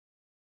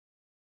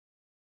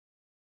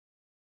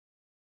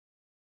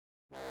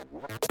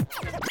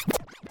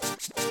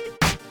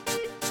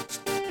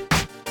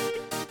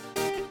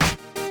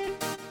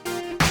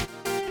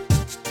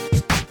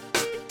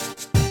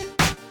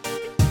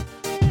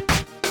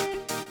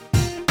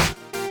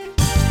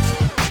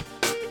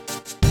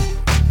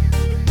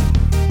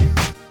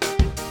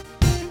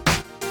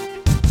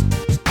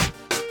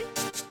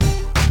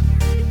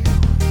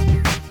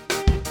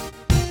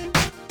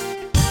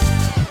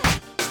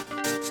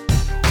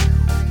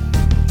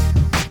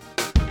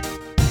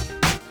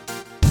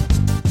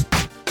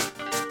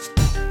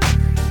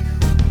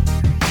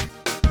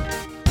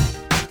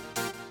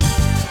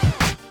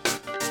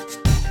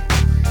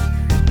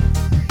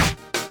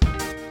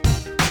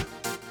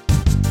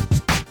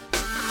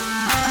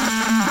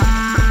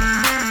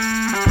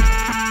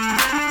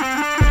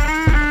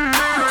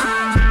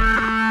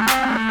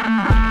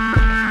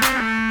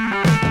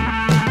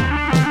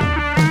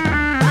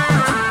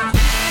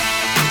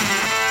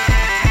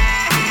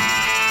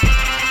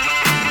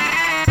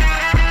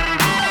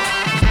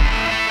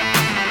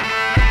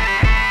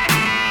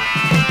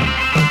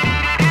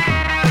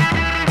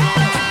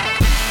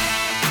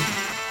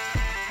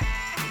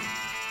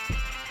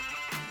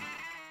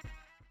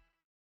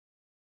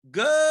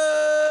Good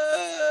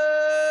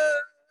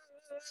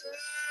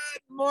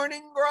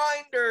morning,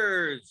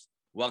 grinders.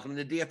 Welcome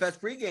to the DFS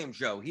pregame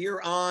show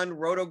here on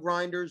Roto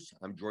Grinders.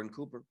 I'm Jordan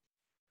Cooper,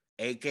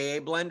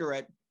 aka Blender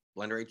at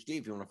Blender HD,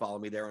 if you want to follow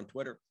me there on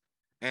Twitter.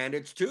 And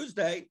it's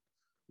Tuesday.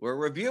 We're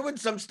reviewing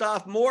some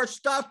stuff, more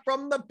stuff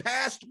from the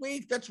past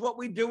week. That's what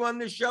we do on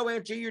this show.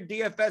 Answer your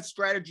DFS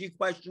strategy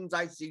questions.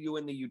 I see you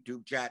in the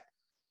YouTube chat.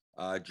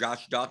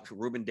 Josh Duck,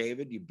 Ruben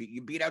David,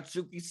 you beat out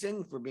Suki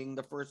Singh for being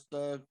the first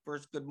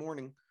good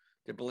morning.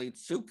 To believe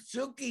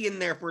Suki in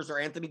there first, or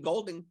Anthony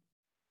Golding.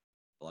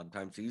 A lot of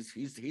times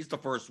he's the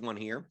first one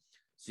here.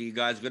 See you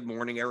guys. Good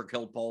morning, Eric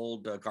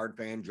Hillpold, Card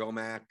Fan, Joe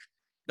Mack,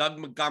 Doug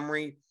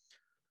Montgomery,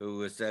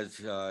 who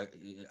says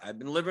I've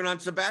been living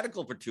on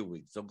sabbatical for 2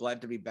 weeks. So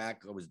glad to be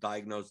back. I was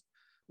diagnosed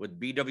with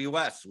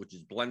BWS, which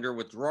is blender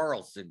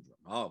withdrawal syndrome.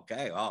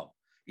 Okay. Oh,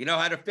 you know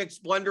how to fix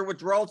blender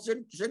withdrawal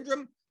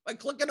syndrome? By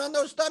clicking on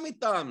those thummy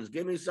thumbs.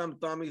 Give me some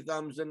thummy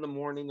thumbs in the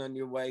morning on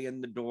your way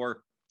in the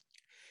door.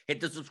 Hit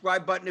the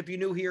subscribe button if you're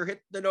new here.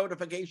 Hit the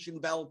notification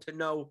bell to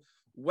know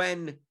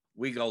when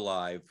we go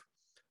live.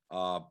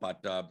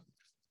 But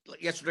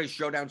yesterday's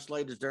showdown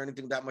slate, is there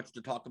anything that much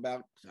to talk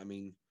about? I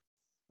mean,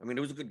 it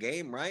was a good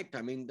game, right?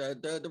 I mean,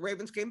 the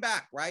Ravens came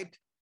back, right?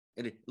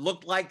 And it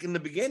looked like in the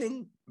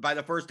beginning, by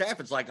the first half,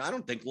 it's like, I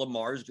don't think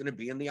Lamar is going to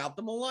be in the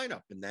optimal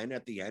lineup. And then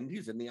at the end,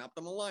 he's in the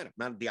optimal lineup.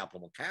 Not the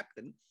optimal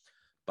captain,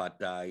 but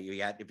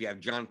if you have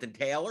Jonathan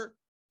Taylor,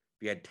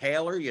 you had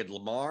Taylor, you had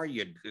Lamar,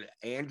 you had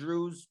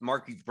Andrews,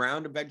 Marquise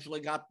Brown eventually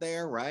got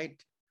there, right?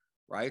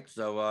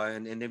 So,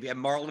 and if you had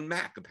Marlon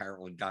Mack,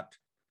 apparently got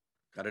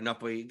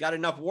enough. He got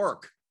enough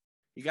work.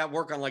 He got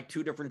work on like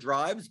 2 different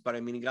drives, but I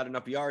mean, he got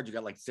enough yards. You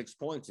got like 6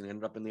 points and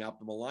ended up in the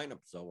optimal lineup.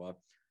 So,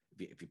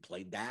 if you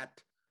played that,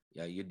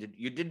 yeah, you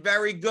did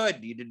very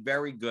good. You did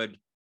very good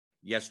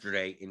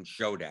yesterday in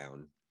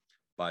Showdown,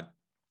 but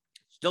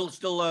still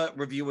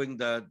reviewing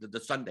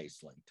the Sunday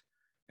slate.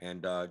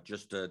 And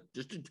just to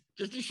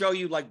show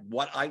you like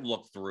what I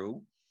look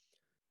through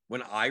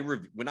when I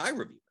review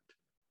it,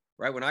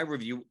 right? When I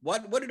review,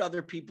 what did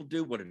other people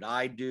do? What did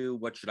I do?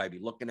 What should I be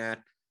looking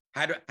at?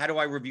 How do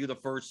I review the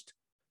first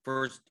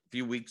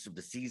few weeks of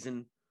the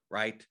season,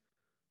 right?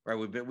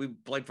 We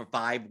played for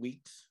 5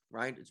 weeks,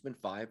 right? It's been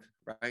 5,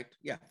 right?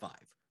 Yeah, 5,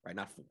 right?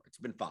 Not 4. It's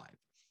been 5.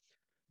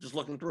 Just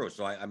looking through.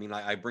 So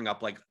I bring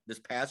up like this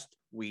past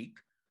week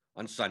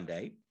on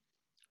Sunday.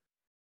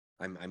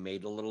 I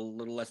made a little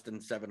less than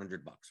 $700,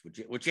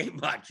 which ain't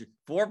much.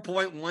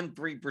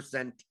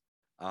 4.13%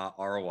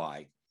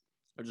 ROI.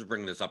 I'll just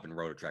bring this up in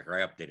Roto Tracker.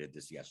 I updated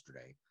this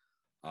yesterday.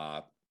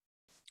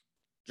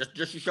 Just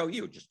to show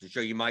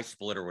you my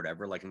split or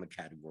whatever, like in the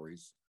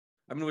categories.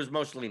 I mean, it was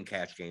mostly in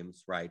cash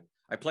games, right?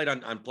 I played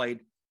on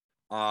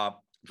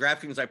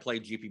DraftKings. I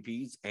played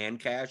GPPs and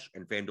cash,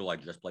 and FanDuel I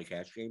just play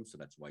cash games. So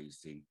that's why you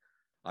see,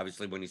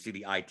 obviously, when you see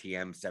the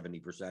ITM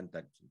 70%,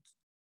 that's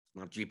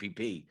not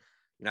GPP.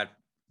 You're not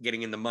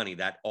getting in the money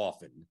that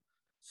often.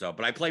 So,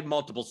 but I played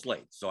multiple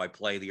slates. So I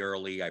play the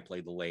early, I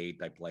play the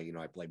late, I played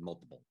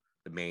multiple.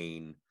 The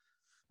main,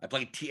 I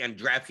play and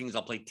DraftKings,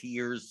 I'll play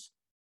tiers,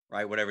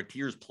 right? Whatever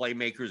tiers,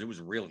 playmakers. It was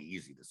really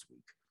easy this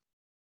week.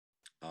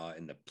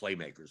 In the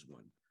playmakers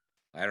one.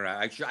 I don't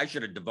know. I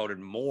should have devoted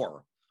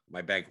more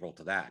my bankroll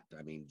to that.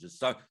 I mean, just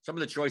some of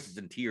the choices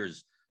in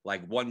tiers,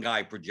 like one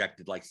guy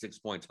projected like 6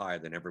 points higher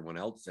than everyone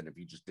else. And if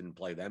you just didn't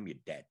play them, you're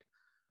dead,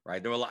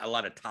 right? There were a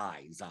lot of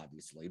ties,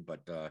 obviously,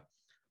 but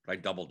I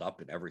doubled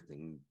up and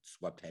everything,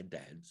 swept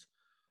head-to-heads.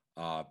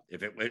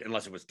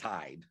 Unless it was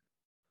tied.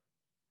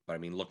 But I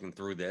mean, looking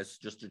through this,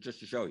 just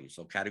to show you.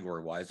 So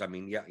category-wise, I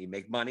mean, yeah, you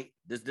make money.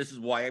 This is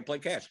why I play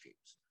cash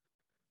games,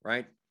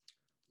 right?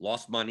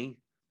 Lost money,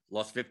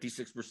 lost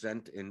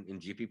 56% in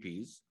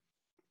GPPs,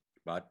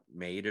 but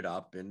made it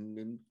up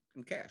in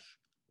cash,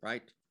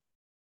 right?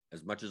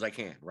 As much as I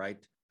can,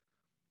 right?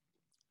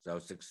 So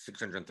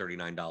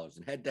 $639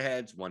 in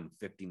head-to-heads, won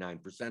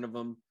 59% of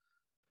them.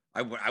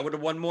 I would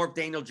have won more if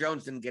Daniel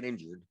Jones didn't get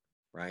injured,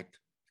 right?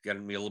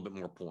 Getting me a little bit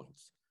more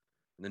points.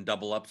 And then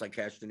double ups, I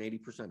cashed in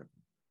 80% of them.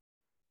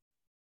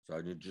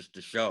 So just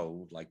to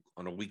show, like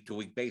on a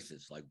week-to-week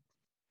basis, like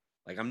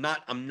I'm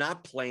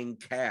not playing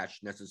cash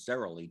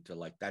necessarily to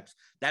like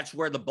that's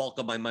where the bulk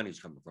of my money's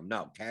coming from.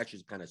 No, cash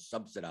is kind of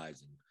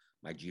subsidizing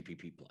my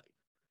GPP play.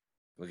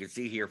 We can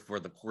see here for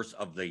the course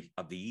of the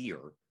year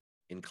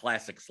in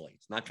classic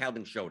slates, not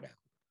counting showdown.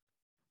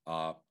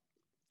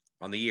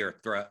 On the year,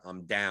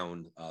 I'm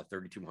down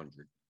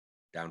 3,200,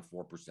 down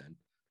 4%,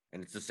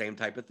 and it's the same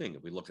type of thing.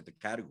 If we look at the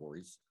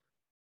categories,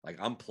 like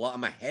I'm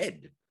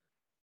ahead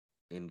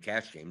in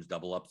cash games,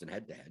 double ups and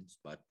head to heads,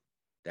 but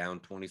down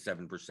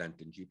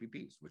 27% in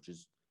GPPs,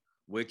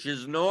 which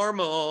is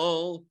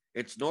normal.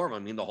 It's normal.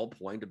 I mean, the whole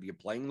point of you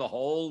playing the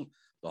whole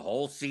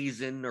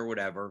season or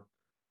whatever,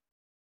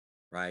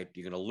 right?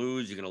 You're gonna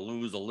lose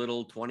a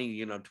little,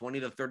 20 to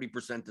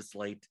 30% to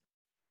slate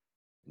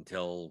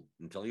until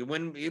you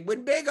win. You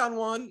win big on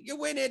one, you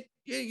win it.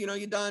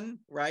 You're done,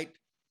 right?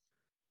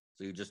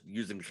 So you're just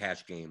using the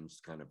cash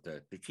games kind of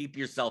to keep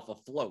yourself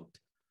afloat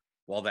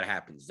while that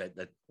happens.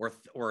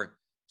 Or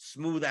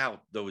smooth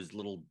out those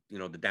little, the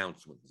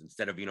downswings.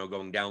 Instead of,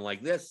 going down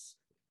like this,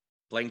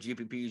 playing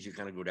GPPs, you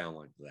kind of go down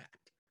like that.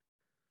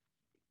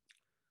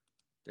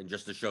 Then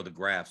just to show the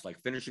graphs, like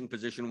finishing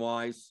position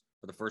wise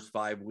for the first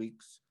 5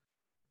 weeks,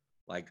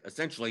 like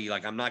essentially,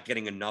 like I'm not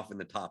getting enough in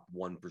the top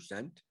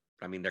 1%.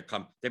 I mean,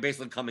 they're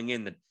basically coming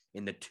in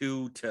the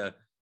 2 to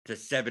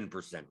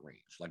 7% range.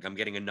 Like I'm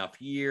getting enough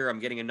here. I'm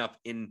getting enough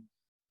in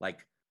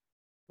like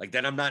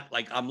that. I'm not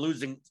like I'm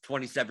losing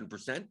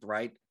 27%,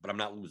 right? But I'm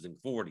not losing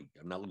 40.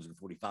 I'm not losing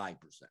 45%.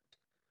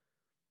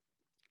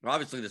 Well,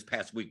 obviously, this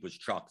past week was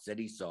Chalk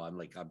City, so I'm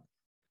like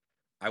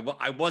I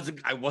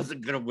wasn't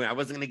gonna win. I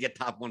wasn't gonna get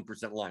top 1%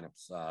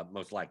 lineups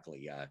most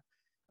likely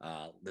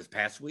this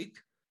past week.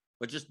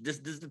 But just this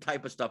is the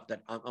type of stuff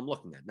that I'm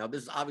looking at. Now,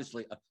 this is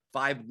obviously a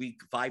 5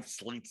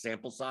 slate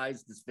sample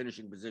size. This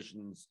finishing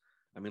positions.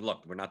 I mean,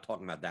 look, we're not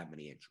talking about that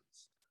many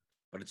entries,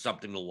 but it's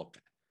something to look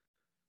at,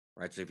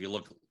 right? So if you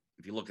look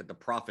at the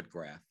profit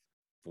graph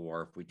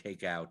if we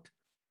take out,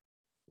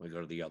 let me go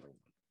to the other one,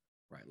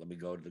 right? Let me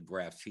go to the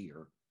graphs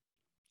here,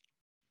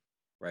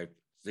 right?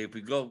 So if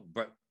we go,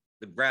 but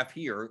the graph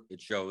here,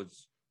 it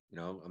shows,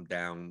 I'm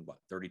down,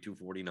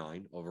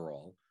 32.49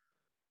 overall.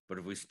 But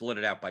if we split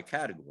it out by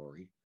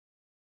category,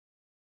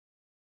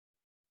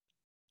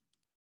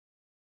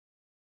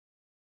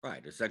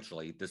 right,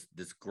 essentially this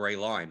gray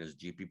line is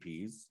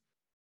GPPs,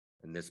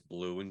 and this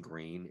blue and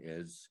green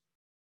is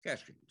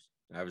cash games.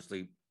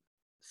 Obviously,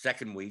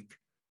 second week,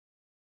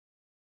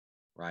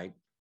 right?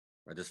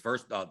 Or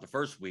the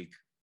first week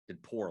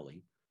did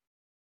poorly.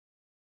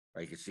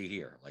 Right, you can see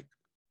here, like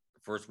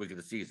the first week of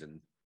the season,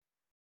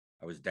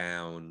 I was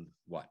down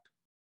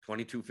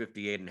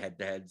 22.58 in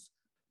head-to-heads,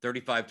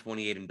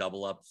 35.28 in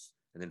double ups,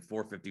 and then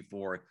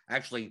 4.54.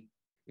 Actually,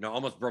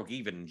 almost broke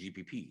even in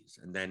GPPs,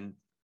 and then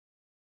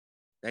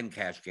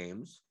cash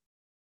games.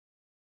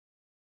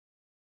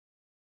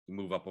 You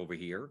move up over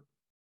here.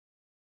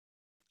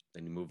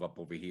 Then you move up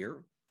over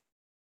here.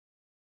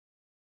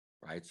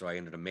 Right? So I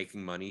ended up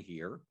making money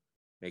here,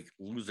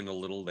 losing a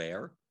little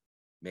there,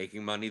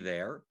 making money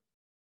there,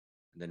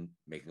 and then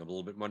making a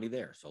little bit money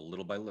there. So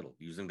little by little,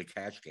 using the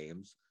cash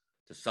games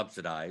to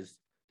subsidize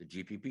the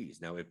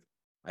GPPs. Now, if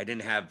I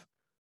didn't have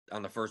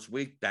on the first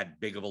week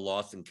that big of a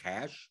loss in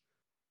cash,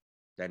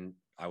 then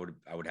I would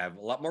have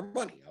a lot more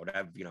money. I would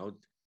have,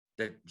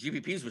 the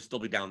GPPs would still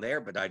be down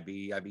there, but I'd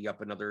be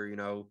up another,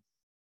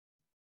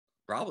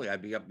 probably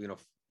I'd be up,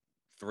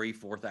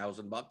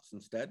 $3,000-4,000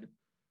 instead.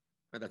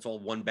 Right? That's all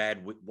one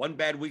bad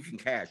week in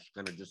cash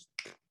kind of just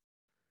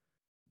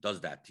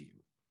does that to you.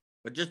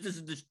 But just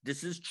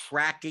this is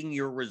tracking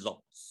your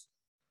results.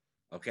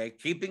 Okay,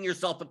 keeping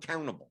yourself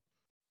accountable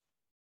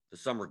to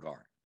some regard.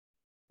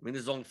 I mean,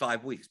 this is only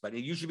 5 weeks, but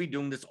you should be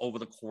doing this over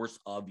the course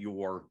of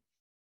your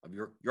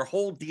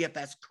whole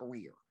DFS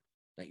career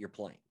that you're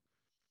playing.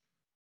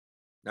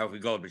 Now, if we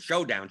go to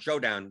showdown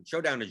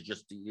is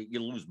just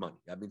you lose money.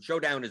 I mean,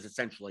 showdown is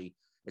essentially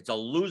it's a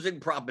losing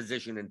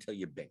proposition until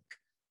you bink.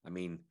 I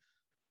mean,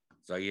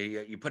 so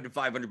you put in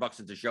 $500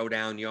 into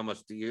showdown, you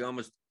almost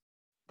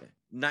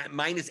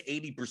minus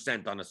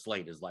 80% on a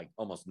slate is like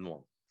almost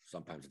normal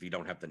sometimes if you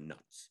don't have the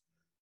nuts.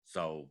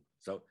 So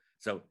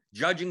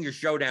judging your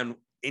showdown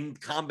in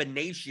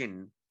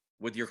combination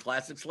with your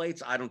classic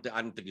slates, I don't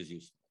think is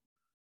useful.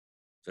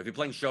 So if you're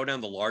playing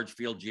showdown, the large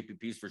field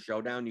GPPs for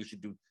showdown, you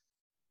should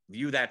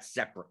view that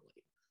separately.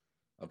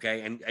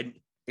 Okay, and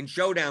in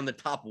showdown, the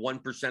top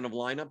 1% of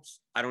lineups,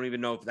 I don't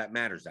even know if that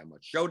matters that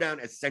much. Showdown,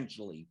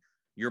 essentially,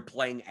 you're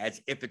playing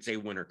as if it's a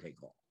winner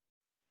take all.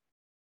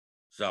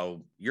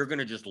 So you're going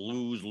to just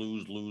lose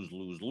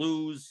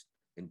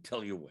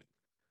until you win.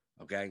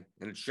 Okay,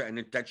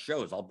 and that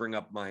shows. I'll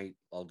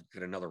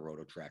get another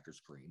Roto Tracker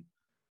screen.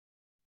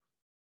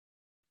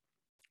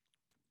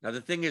 Now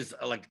the thing is,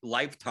 like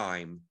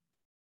lifetime,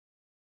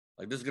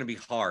 Like this is going to be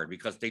hard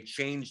because they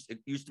changed. It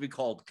used to be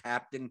called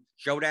Captain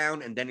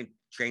Showdown, and then it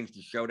changed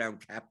to Showdown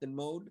Captain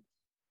mode.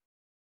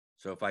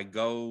 So if I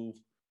go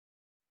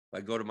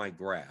to my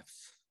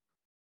graphs,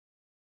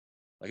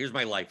 like here's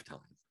my lifetime.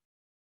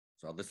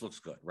 So this looks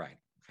good, right?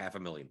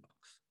 $500,000.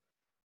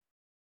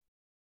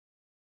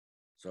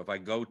 So if I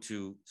go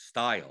to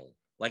style,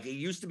 like it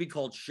used to be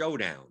called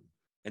Showdown,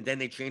 and then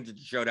they changed it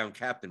to Showdown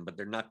Captain, but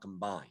they're not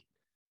combined.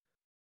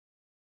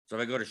 So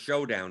if I go to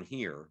Showdown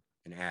here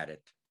and add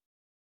it,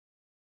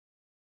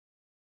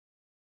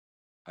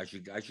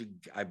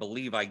 I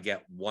believe I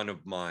get one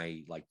of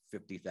my like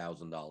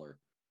 $50,000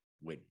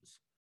 wins,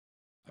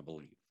 I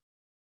believe.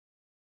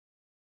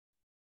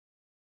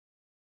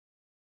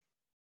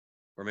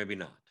 Or maybe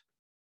not.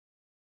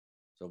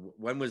 So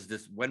when was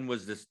this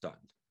done?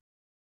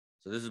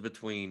 So this is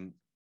between,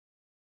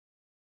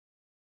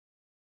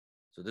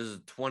 so this is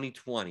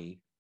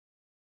 2020.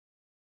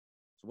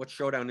 So what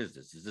Showdown is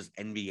this? Is this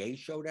NBA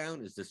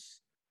Showdown? Is this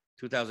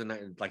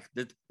 2009? Like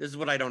this is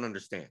what I don't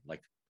understand.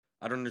 Like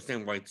I don't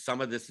understand why some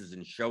of this is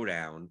in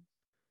Showdown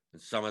and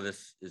some of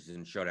this is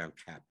in Showdown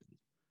Captain.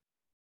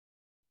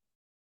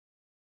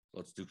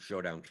 Let's do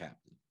Showdown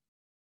Captain.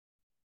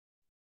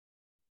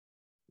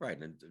 Right,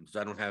 and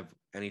so I don't have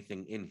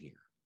anything in here.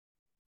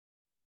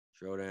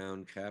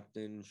 Showdown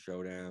Captain,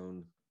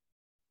 Showdown.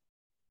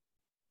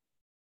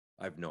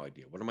 I have no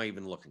idea. What am I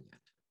even looking at?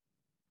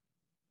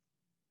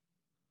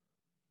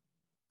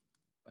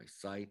 By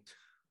site.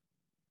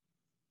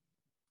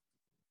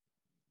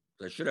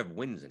 So I should have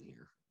wins in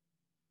here.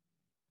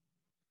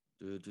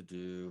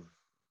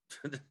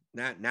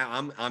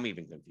 Now I'm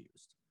even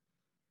confused.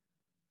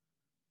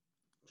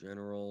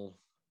 General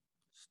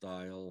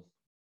style.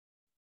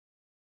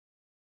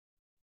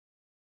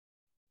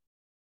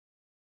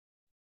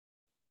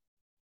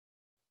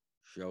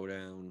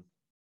 Showdown.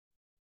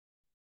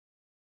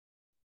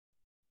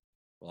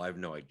 Well, I have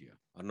no idea.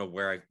 I don't know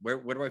where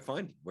do I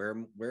find it?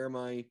 Where am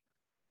I?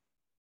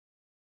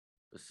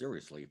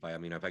 Seriously, if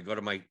I go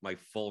to my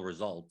full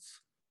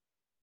results,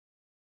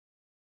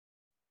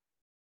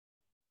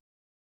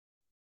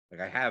 like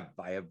I have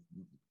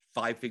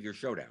 5-figure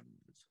Showdown.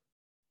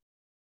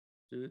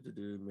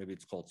 Maybe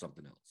it's called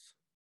something else.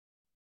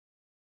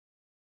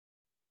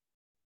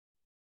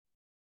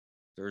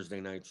 Thursday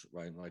nights,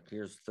 right? Like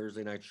here's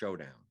Thursday Night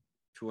Showdown,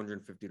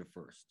 250 to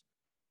first.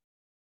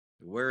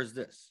 Where is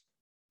this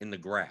in the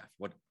graph?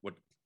 What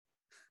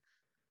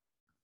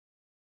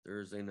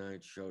Thursday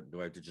Night Show? Do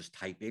I have to just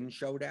type in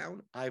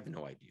Showdown? I have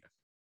no idea.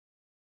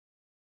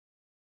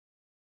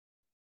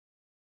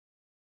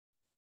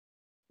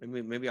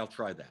 Maybe I'll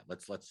try that.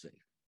 Let's see.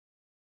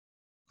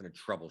 I'm gonna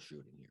troubleshoot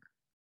in here.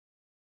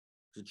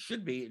 It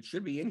should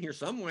be in here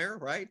somewhere,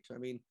 right? I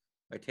mean,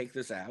 if I take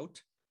this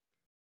out,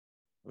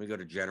 let me go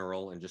to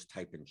general and just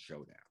type in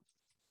Showdown.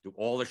 Do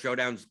all the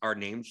Showdowns are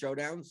named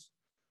Showdowns?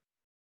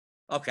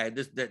 Okay,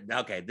 this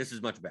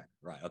is much better.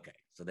 Right, okay.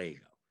 So there you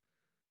go.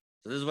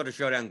 So this is what a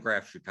Showdown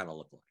graph should kind of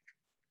look like.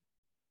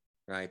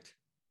 Right?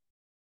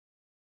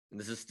 And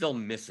this is still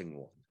missing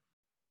one.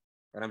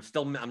 But I'm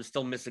still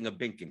missing a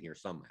bink in here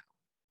somehow.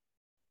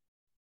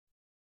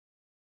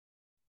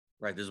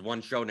 Right, there's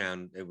one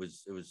Showdown. It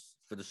was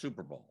for the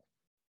Super Bowl.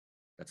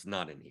 That's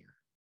not in here.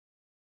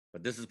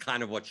 But this is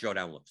kind of what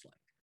Showdown looks like.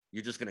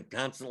 You're just going to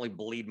constantly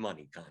bleed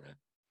money, kind of,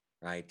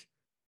 right?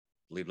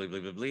 Bleed,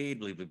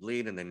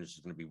 and then it's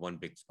just going to be one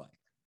big spike.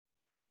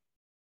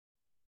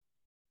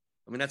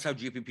 I mean, that's how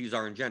GPPs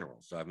are in general.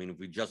 So, I mean, if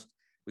we just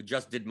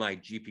did my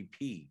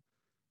GPP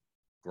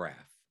graph,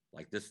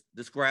 like this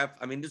graph,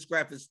 I mean, this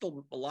graph is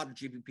still a lot of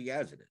GPP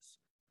as it is.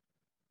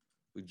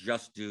 We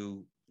just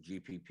do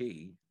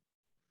GPP.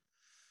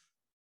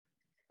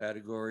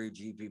 Category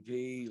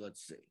GPP,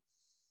 let's see.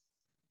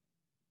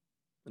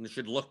 And it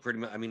should look pretty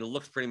much, I mean, it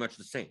looks pretty much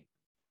the same.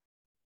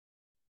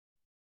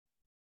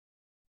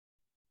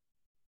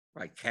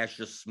 Right, cash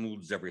just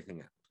smooths everything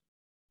out.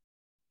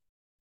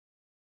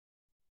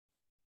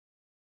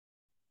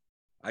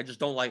 I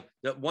just don't like,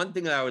 the one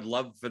thing that I would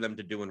love for them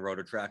to do in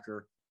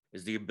RotoTracker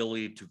is the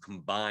ability to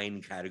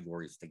combine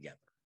categories together.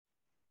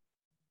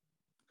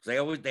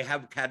 Because they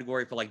have a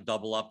category for like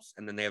double ups,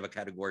 and then they have a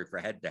category for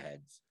head to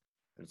heads.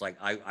 And it's like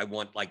I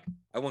want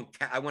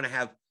to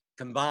have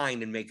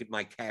combined and make it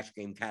my cash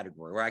game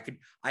category, where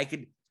I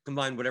could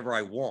combine whatever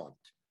I want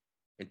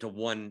into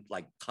one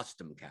like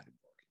custom category.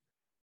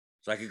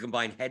 So I could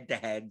combine head to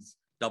heads,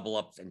 double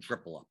ups, and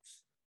triple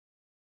ups,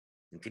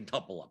 and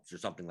quintuple ups or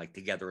something like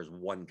together as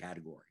one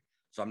category.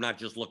 So I'm not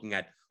just looking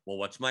at, well,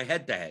 what's my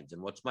head to heads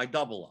and what's my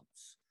double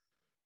ups?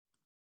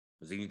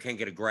 Because then you can't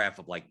get a graph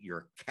of like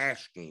your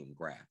cash game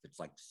graph. It's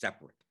like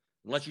separate,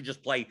 unless you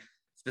just play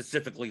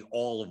specifically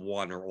all of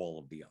one or all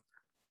of the other.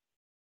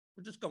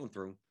 We're just going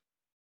through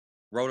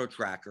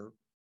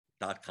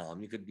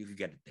rototracker.com. You could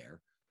get it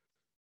there.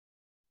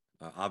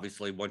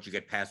 Obviously, once you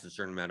get past a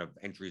certain amount of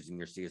entries in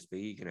your CSV,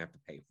 you're going to have to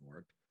pay for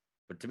it.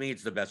 But to me,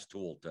 it's the best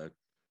tool to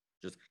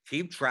just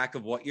keep track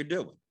of what you're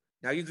doing.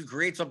 Now, you could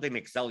create something in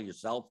Excel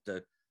yourself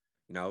to,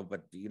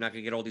 but you're not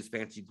going to get all these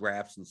fancy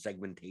graphs and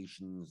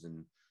segmentations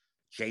and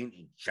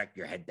check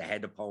your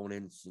head-to-head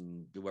opponents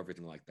and do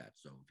everything like that.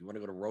 So if you want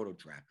to go to Roto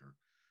Tracker,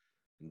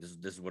 and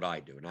this is what I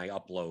do, and I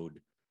upload.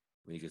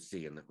 You can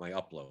see in my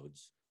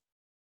uploads,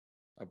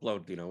 I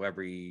upload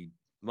every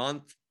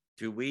month,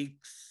 2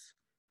 weeks,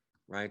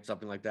 right,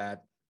 something like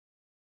that.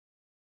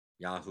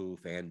 Yahoo,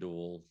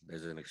 FanDuel.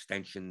 There's an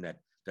extension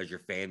that does your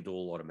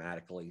FanDuel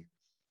automatically.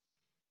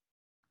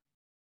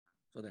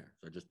 So there.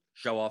 So just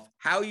show off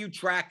how you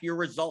track your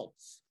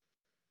results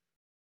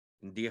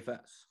in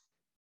DFS.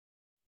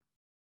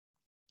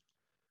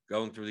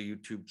 Going through the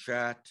YouTube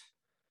chat.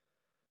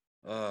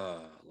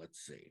 Let's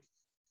see.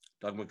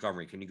 Doug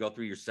Montgomery, can you go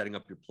through your setting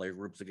up your player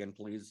groups again,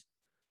 please?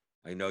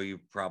 I know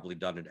you've probably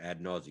done it ad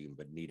nauseum,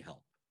 but need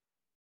help.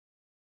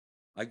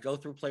 I go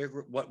through player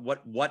group.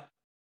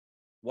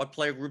 What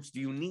player groups do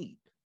you need,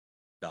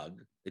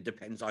 Doug? It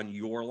depends on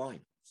your lineups.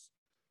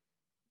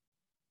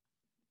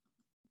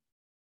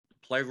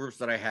 The player groups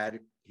that I had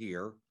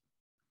here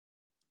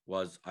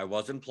was I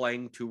wasn't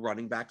playing 2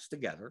 running backs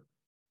together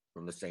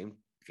from the same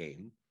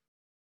game.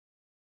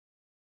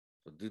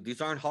 So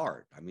these aren't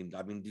hard. I mean,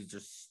 these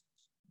are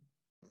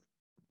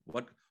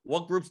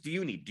what groups do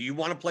you need? Do you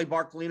want to play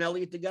Barkley and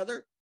Elliott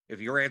together? If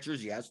your answer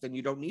is yes, then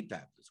you don't need to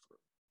have this group.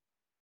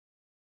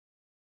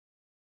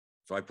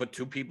 So I put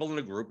 2 people in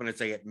a group and I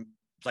say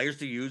players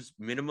to use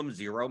minimum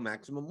 0,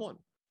 maximum 1.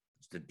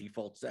 It's the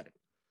default setting.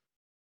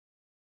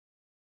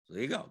 So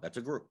there you go. That's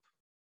a group.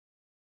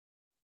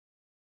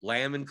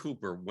 Lamb and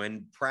Cooper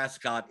when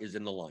Prescott is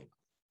in the lineup.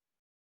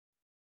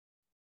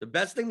 The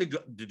best thing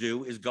to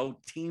do is go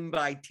team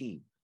by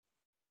team.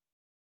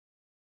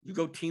 You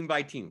go team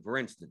by team. For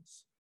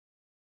instance,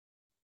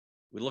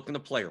 we look in the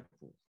player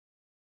pool.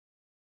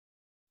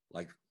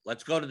 Like,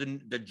 let's go to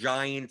the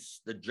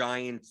Giants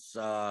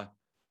Cowboys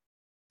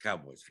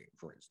game,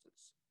 for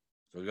instance.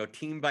 So we go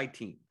team by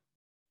team.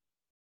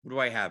 What do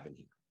I have in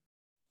here?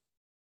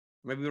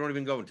 Maybe we don't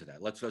even go into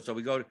that. Let's go. So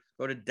we go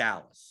to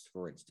Dallas,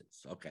 for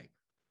instance. Okay.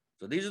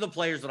 So these are the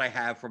players that I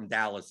have from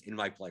Dallas in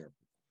my player pool.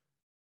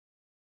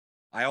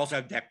 I also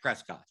have Dak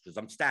Prescott because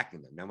I'm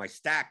stacking them. Now my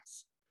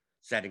stacks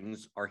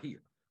settings are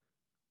here,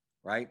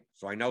 right?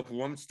 So I know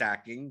who I'm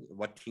stacking,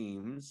 what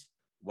teams,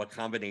 what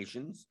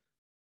combinations.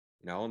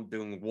 I'm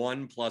doing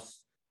 1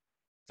 plus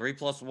 3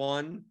 plus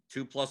 1,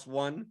 2 plus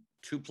 1,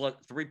 2 plus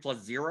 3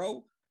 plus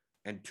 0,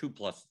 and 2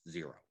 plus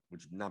 0,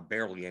 which is not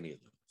barely any of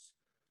those.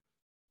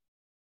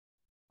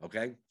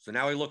 Okay, so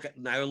now I look at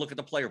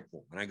the player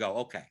pool and I go,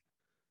 okay,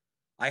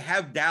 I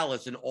have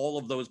Dallas in all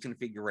of those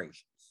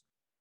configurations.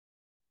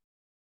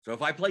 So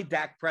if I play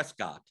Dak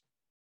Prescott,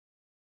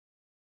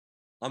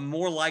 I'm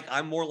more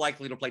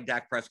likely to play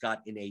Dak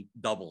Prescott in a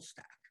double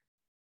stack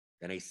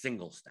than a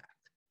single stack.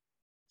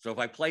 So if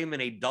I play him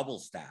in a double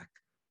stack,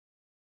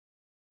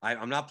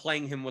 I'm not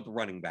playing him with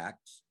running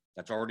backs.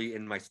 That's already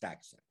in my stack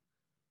set.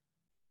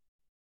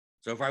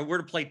 So if I were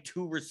to play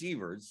 2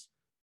 receivers,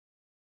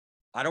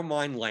 I don't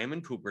mind Lamb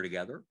and Cooper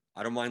together.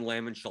 I don't mind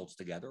Lamb and Schultz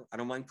together. I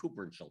don't mind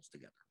Cooper and Schultz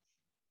together.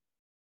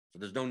 So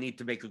there's no need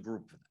to make a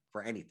group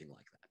for anything like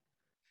that.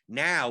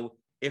 Now,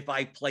 if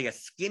I play a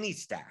skinny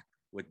stack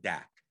with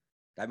Dak,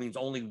 that means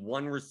only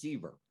 1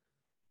 receiver.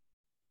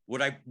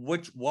 What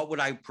would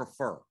I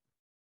prefer?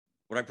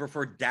 Would I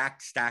prefer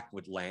Dak stack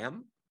with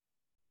Lamb,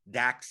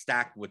 Dak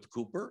stack with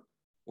Cooper,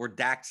 or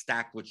Dak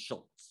stack with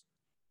Schultz?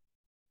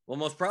 Well,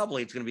 most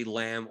probably it's going to be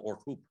Lamb or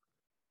Cooper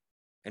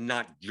and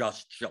not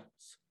just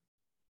Schultz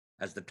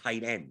as the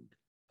tight end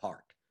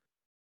part.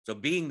 So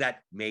being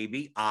that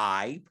maybe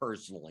I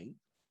personally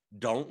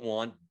don't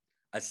want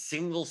a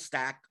single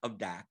stack of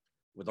Dak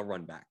with a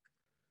run back,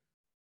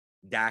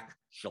 Dak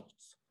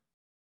Schultz.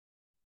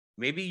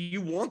 Maybe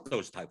you want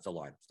those types of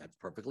lineups. That's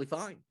perfectly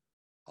fine.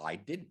 I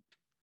didn't.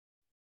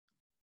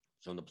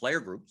 So in the player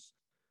groups,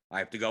 I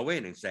have to go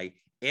in and say,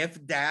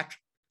 if Dak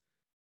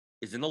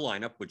is in the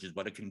lineup, which is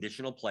what a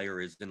conditional player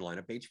is in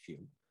lineup HQ.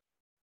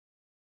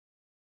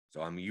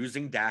 So I'm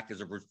using Dak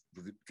as a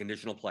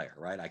conditional player,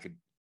 right? I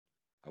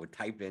would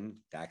type in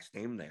Dak's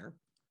name there.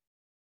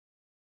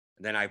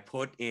 And then I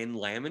put in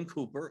Lamb and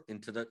Cooper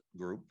into the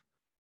group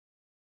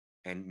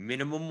and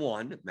minimum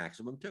 1,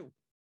 maximum 2.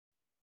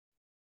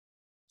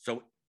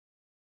 So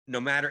no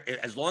matter,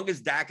 as long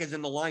as Dak is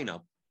in the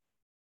lineup,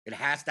 it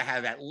has to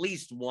have at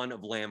least 1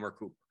 of Lamb or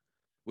Cooper,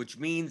 which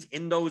means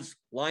in those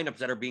lineups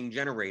that are being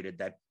generated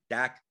that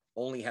Dak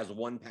only has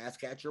 1 pass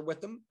catcher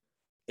with him,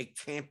 it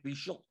can't be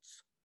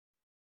Schultz.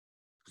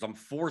 Because I'm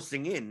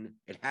forcing in,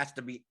 it has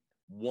to be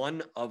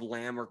 1 of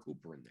Lamb or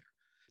Cooper in there.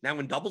 Now,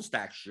 in double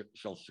stack,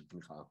 Schultz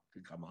can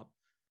come up,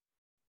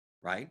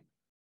 right?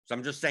 So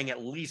I'm just saying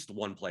at least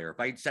 1 player. If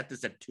I set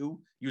this at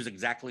 2, use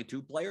exactly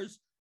 2 players,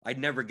 I'd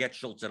never get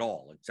Schultz at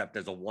all, except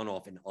as a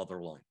one-off in other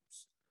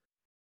lineups.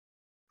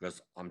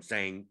 Because I'm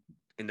saying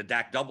in the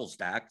Dak double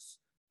stacks,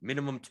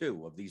 minimum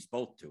 2 of these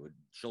both 2,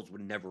 Schultz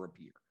would never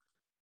appear.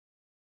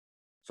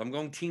 So I'm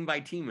going team by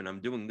team and I'm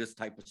doing this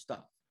type of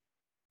stuff.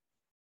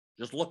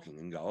 Just looking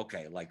and go,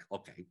 okay,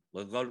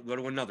 let's go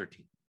to another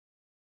team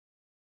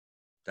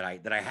that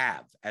I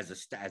have as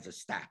a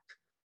stack,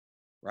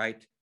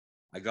 right?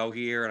 I go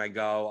here and I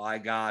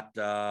got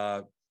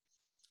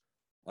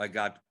I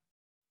got,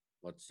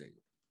 let's see,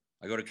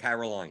 I go to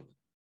Carolina.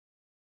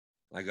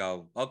 I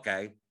go,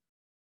 okay,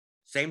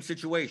 same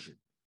situation.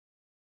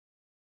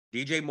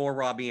 DJ Moore,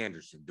 Robbie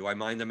Anderson. Do I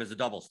mind them as a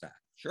double stack?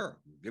 Sure,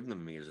 give them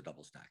to me as a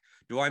double stack.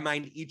 Do I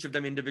mind each of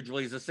them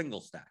individually as a single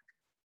stack?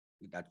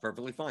 That's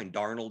perfectly fine.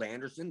 Darnold,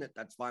 Anderson,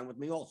 that's fine with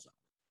me also.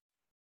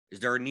 Is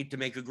there a need to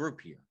make a group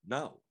here?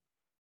 No.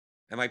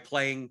 Am I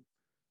playing,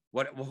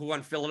 who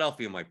on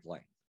Philadelphia am I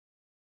playing?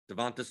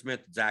 Devonta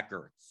Smith, Zach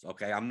Ertz.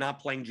 Okay, I'm not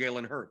playing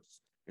Jalen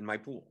Hurts in my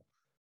pool.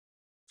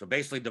 So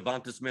basically,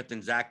 Devonta Smith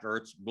and Zach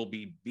Ertz will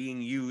be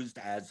being used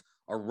as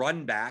a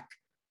run back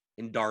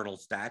in Darnold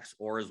stacks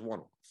or as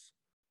one-offs.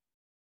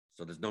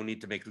 So there's no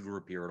need to make a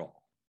group here at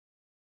all.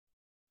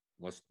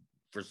 Unless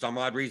for some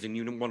odd reason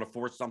you don't want to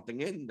force something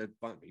in, that's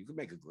fine. You could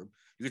make a group.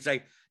 You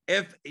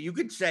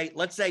could say,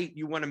 let's say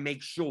you want to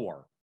make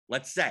sure,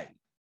 let's say,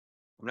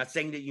 I'm not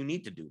saying that you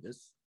need to do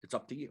this. It's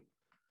up to you.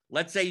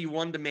 Let's say you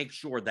wanted to make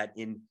sure that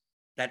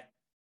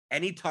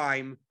any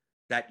time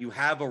that you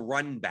have a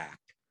run back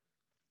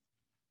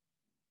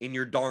in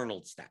your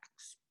Darnold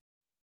stacks,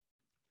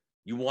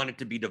 you want it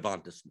to be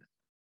Devonta Smith,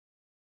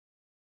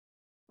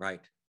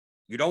 right?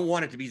 You don't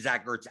want it to be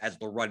Zach Ertz as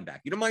the run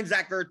back. You don't mind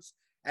Zach Ertz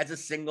as a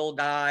single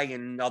guy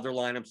in other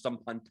lineups, some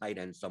punt tight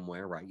end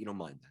somewhere, right? You don't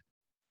mind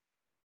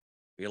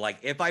that. You're like,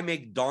 if I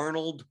make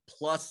Darnold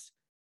plus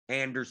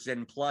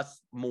Anderson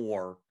plus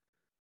Moore,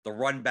 the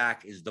run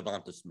back is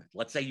Devonta Smith.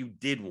 Let's say you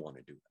did want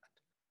to do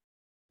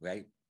that,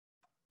 right?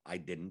 I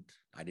didn't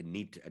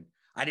need to.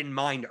 I didn't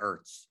mind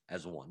Ertz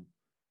as one.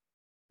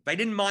 If I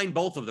didn't mind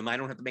both of them, I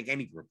don't have to make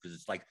any group because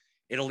it's like,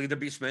 it'll either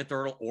be Smith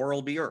or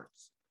it'll be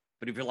Ertz.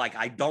 But if you're like,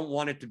 I don't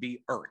want it to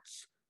be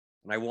Ertz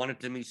and I want it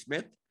to be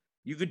Smith,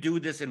 you could do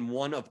this in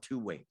one of two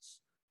ways.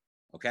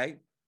 Okay?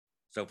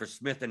 So for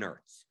Smith and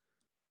Ertz.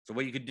 So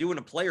what you could do in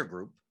a player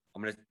group,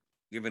 I'm going to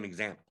give an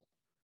example.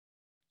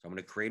 So I'm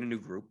going to create a new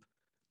group.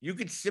 You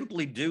could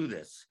simply do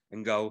this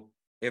and go,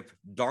 if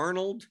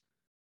Darnold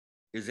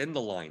is in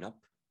the lineup,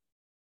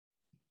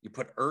 you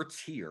put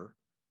Ertz here,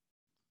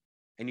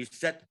 and you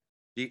set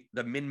the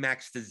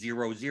min-max to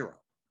 0-0.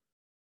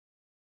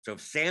 So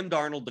if Sam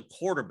Darnold, the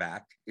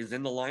quarterback, is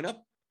in the lineup,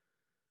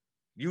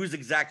 use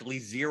exactly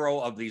 0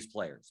 of these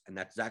players, and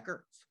that's Zach Ertz.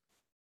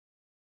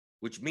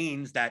 Which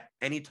means that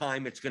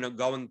anytime it's going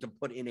to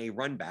put in a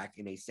run back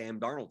in a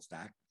Sam Darnold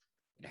stack,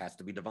 it has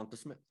to be Devonta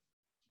Smith,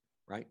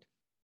 right?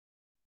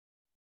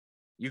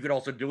 You could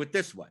also do it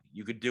this way.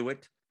 You could do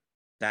it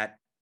that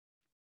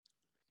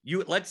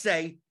let's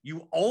say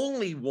you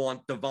only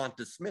want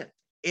Devonta Smith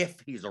if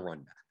he's a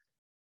run back,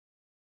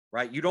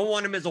 right? You don't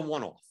want him as a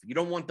one-off. You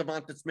don't want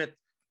Devonta Smith,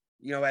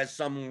 as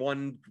some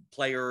one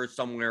player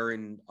somewhere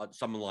in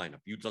some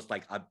lineup. You just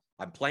like,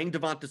 I'm playing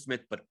Devonta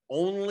Smith, but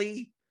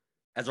only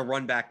as a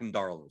run back in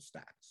Darnold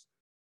stacks.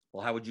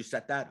 Well, how would you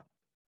set that up?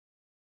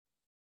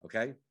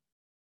 Okay.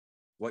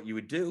 What you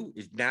would do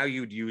is now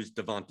you'd use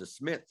Devonta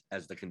Smith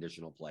as the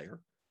conditional player,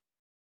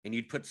 and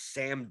you'd put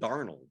Sam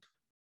Darnold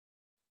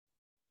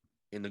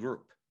in the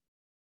group,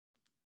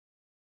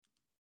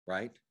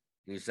 right?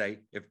 And you say,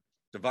 if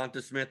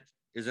Devonta Smith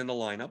is in the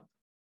lineup,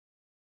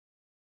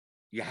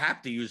 you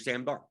have to use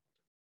Sam Darnold,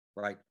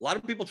 right? A lot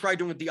of people try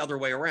doing it the other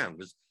way around,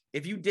 because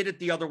if you did it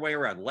the other way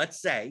around,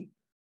 let's say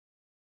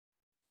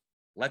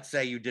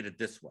you did it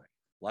this way.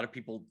 A lot of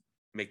people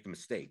make the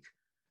mistake.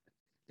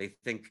 They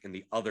think in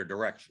the other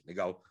direction. They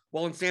go,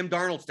 well, in Sam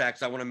Darnold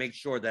stacks, I want to make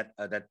sure that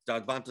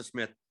Devonta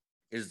Smith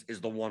is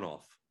the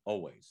one-off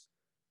always.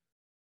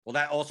 Well,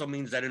 that also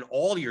means that in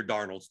all your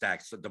Darnold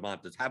stacks,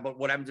 Devonta's. How about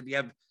what happens if you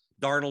have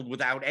Darnold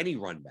without any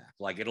run back?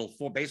 Like it'll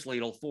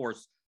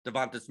force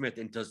Devonta Smith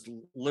into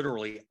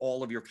literally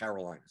all of your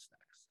Carolina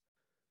stacks.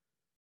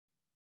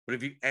 But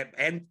if you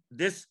and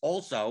this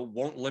also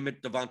won't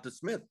limit Devonta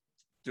Smith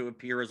to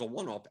appear as a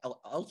one-off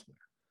elsewhere.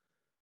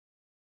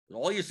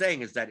 All you're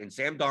saying is that in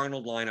Sam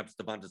Darnold lineups,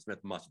 Devonta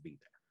Smith must be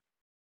there.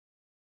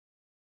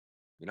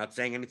 You're not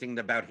saying anything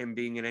about him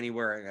being in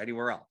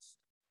anywhere else.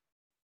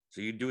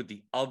 So you do it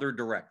the other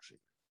direction.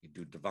 You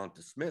do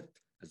Devonta Smith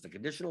as the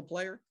conditional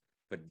player,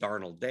 put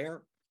Darnold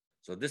there.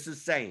 So this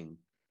is saying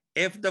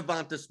if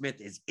Devonta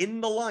Smith is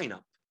in the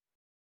lineup,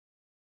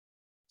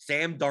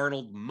 Sam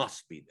Darnold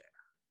must be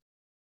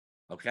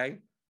there. Okay?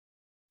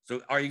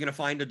 So are you going to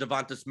find a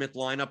Devonta Smith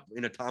lineup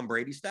in a Tom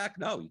Brady stack?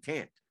 No, you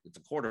can't. It's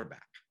a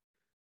quarterback,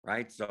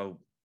 right? So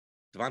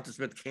Devonta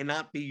Smith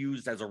cannot be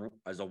used as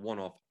a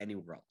one-off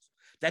anywhere else.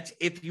 That's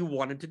if you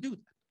wanted to do that.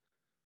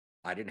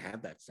 I didn't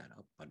have that set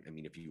up, but I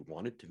mean, if you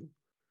wanted to,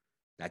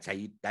 that's how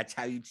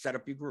you'd set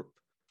up your group.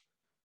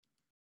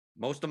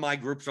 Most of my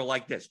groups are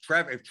like this.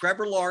 If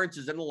Trevor Lawrence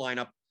is in the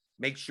lineup,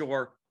 make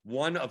sure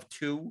one of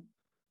two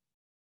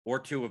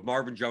of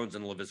Marvin Jones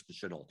and Laviska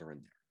Shenault are in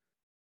there.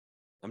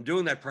 I'm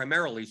doing that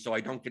primarily so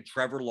I don't get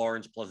Trevor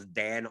Lawrence plus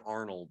Dan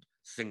Arnold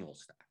single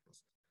stacks.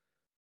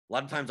 A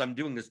lot of times I'm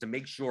doing this to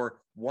make sure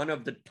one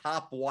of the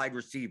top wide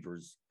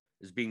receivers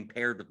is being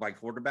paired with my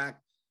quarterback,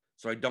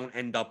 so I don't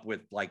end up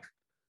with like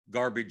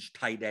garbage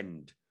tight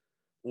end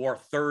or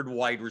third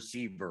wide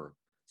receiver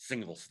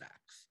single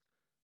stacks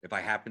if I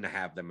happen to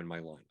have them in my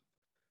lineup.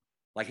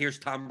 Like here's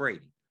Tom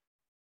Brady.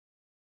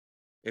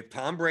 If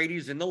Tom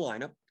Brady's in the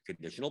lineup,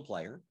 conditional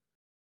player,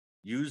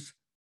 use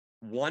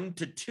 1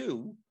 to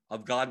 2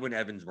 of Godwin,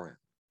 Evans, Brown.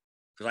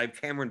 Because I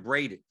have Cameron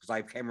Brady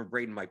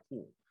in my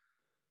pool.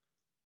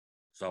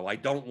 So I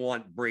don't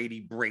want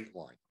Brady Brait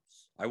lineups.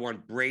 I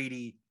want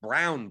Brady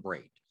Brown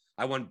Brait.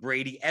 I want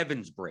Brady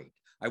Evans Brait.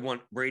 I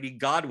want Brady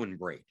Godwin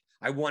Brait.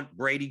 I want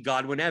Brady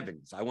Godwin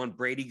Evans. I want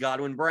Brady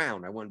Godwin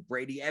Brown. I want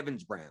Brady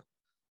Evans Brown.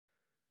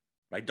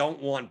 I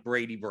don't want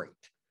Brady Brait.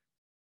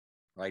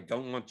 I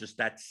don't want just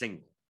that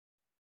single.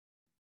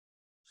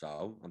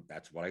 So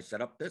that's what I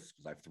set up this,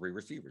 because I have 3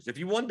 receivers. If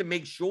you wanted to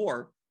make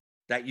sure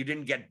that you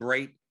didn't get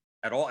Brait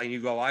at all, and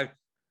you go, I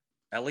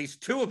at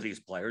least 2 of these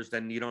players,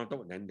 then you don't have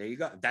to. Then there you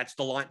go. That's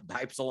the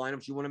types of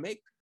lineups you want to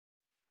make,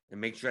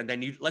 and make sure. And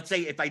then let's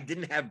say if I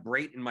didn't have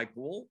Brait in my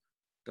pool,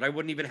 that I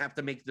wouldn't even have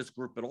to make this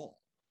group at all,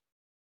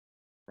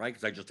 right?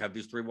 Because I just have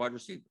these 3 wide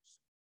receivers.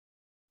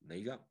 And there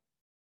you go.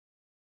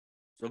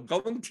 So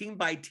going team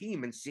by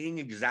team and seeing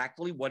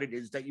exactly what it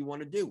is that you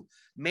want to do.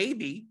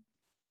 Maybe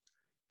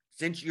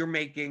since you're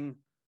making,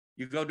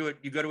 you go to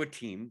a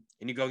team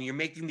and you're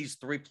making these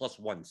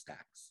 3+1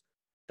 stacks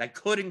that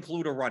could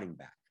include a running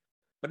back.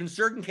 But in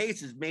certain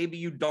cases, maybe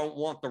you don't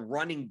want the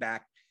running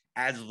back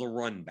as the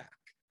run back.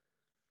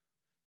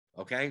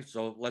 Okay,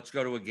 so let's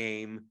go to a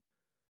game.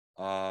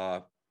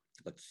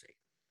 Let's see.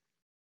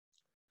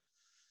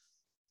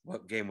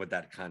 What game would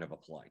that kind of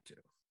apply to?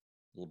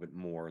 A little bit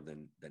more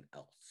than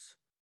else.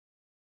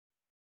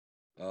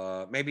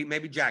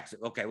 Maybe Jackson.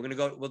 Okay,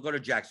 we'll go to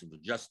Jacksonville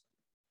just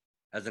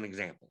as an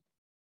example.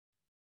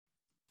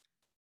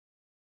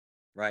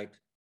 Right?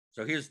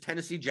 So here's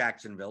Tennessee,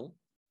 Jacksonville.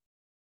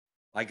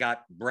 I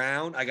got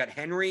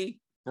Henry,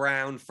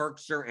 Brown,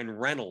 Ferkser, and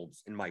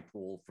Reynolds in my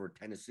pool for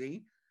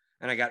Tennessee.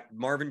 And I got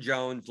Marvin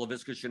Jones,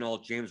 Laviska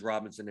Shenault, James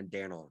Robinson, and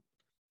Dan Arnold.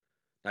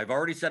 I've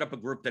already set up a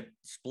group that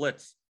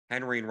splits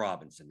Henry and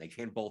Robinson. They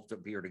can't both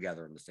appear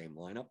together in the same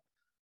lineup.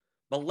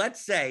 But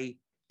let's say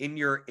in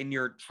your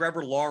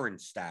Trevor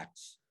Lawrence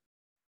stacks,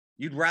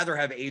 you'd rather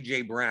have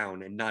A.J.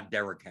 Brown and not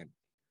Derrick Henry,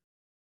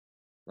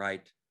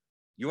 right?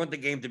 You want the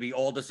game to be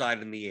all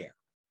decided in the air.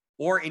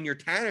 Or in your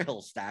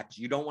Tannehill stacks,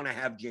 you don't want to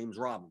have James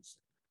Robinson,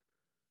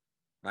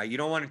 right? You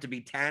don't want it to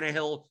be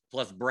Tannehill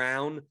plus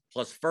Brown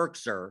plus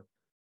Ferkser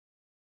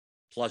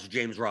plus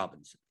James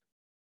Robinson,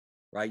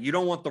 right? You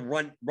don't want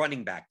the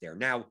running back there.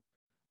 Now,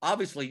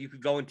 obviously, you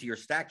could go into your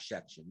stack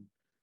section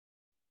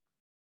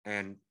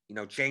and,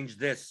 change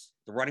this,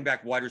 the running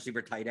back, wide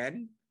receiver, tight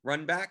end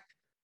run back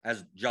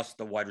as just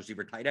the wide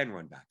receiver, tight end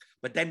run back.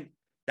 But then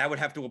that would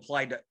have to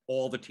apply to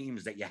all the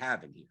teams that you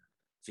have in here.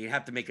 So you'd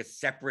have to make a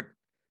separate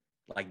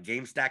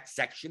game stack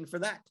section for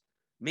that.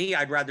 Me,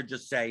 I'd rather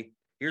just say,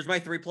 here's my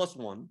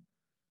 3+1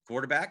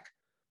 quarterback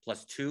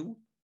plus 2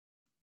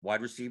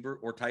 wide receiver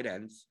or tight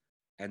ends.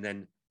 And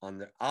then on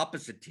the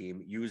opposite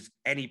team, use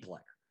any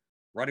player,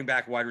 running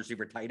back, wide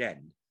receiver, tight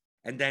end.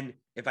 And then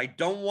if I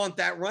don't want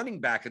that running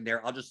back in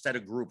there, I'll just set a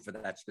group for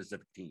that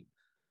specific team.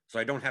 So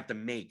I don't have to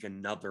make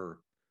another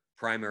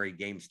primary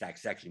game stack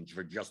section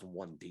for just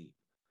one team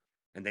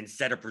and then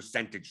set a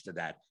percentage to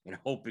that and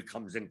hope it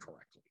comes in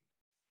correctly.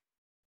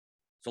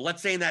 So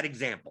let's say in that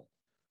example,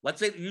 let's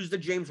say use the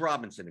James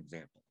Robinson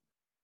example.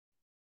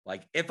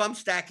 Like if I'm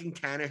stacking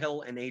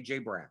Tannehill and A.J.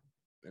 Brown,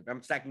 if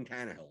I'm stacking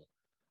Tannehill,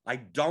 I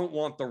don't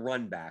want the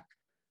run back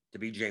to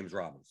be James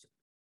Robinson.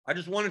 I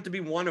just want it to be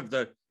one of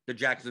the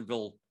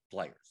Jacksonville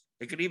players.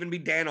 It could even be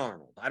Dan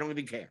Arnold. I don't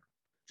even care.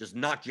 Just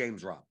not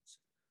James Robinson.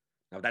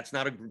 Now, that's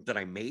not a group that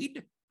I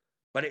made,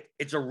 but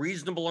it's a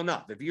reasonable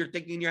enough. If you're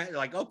thinking in your head,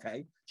 like,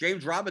 okay,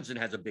 James Robinson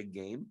has a big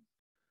game.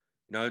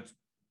 It's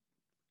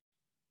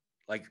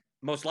like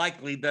most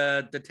likely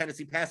the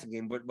Tennessee passing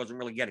game wasn't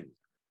really getting it,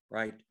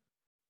 right?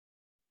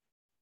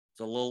 It's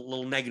a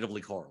little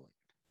negatively correlated.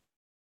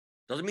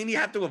 Doesn't mean you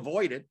have to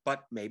avoid it,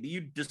 but maybe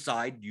you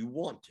decide you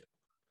want to.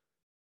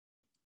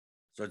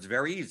 So it's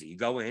very easy. You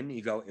go in,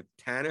 if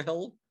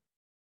Tannehill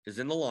is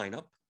in the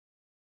lineup,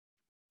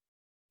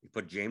 you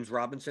put James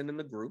Robinson in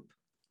the group,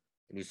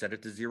 and you set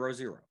it to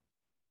 0-0,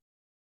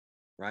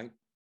 right?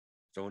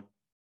 So when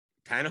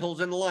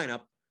Tannehill's in the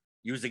lineup,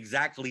 use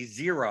exactly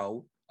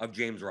 0 of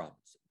James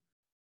Robinson,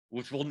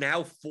 which will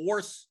now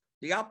force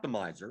the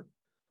optimizer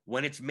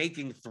when it's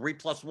making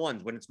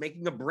 3+1s, when it's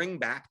making a bring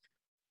back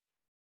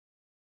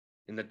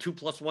in the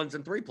 2+1s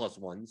and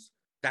 3+1s,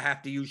 to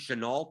have to use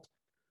Shenault,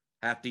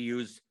 have to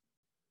use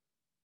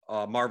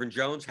Marvin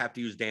Jones, have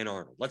to use Dan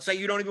Arnold. Let's say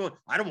you don't even want,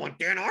 I don't want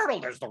Dan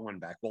Arnold as the run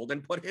back. Well,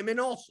 then put him in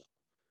also.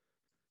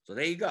 So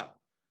there you go.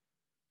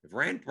 If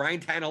Ryan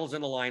Tannehill's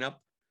in the lineup,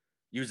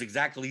 use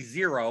exactly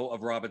 0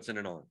 of Robinson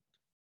and Arnold.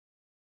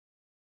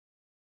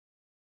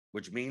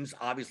 Which means,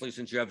 obviously,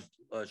 since you have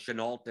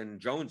Shenault and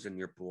Jones in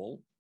your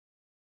pool,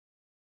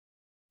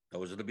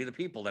 those are to be the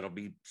people that'll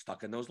be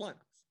stuck in those lineups.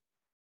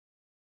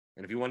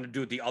 And if you want to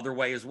do it the other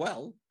way as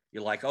well,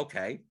 you're like,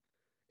 okay,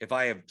 if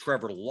I have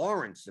Trevor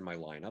Lawrence in my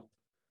lineup,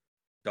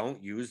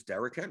 don't use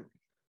Derrick Henry.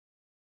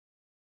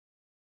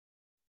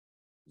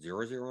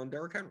 0-0 on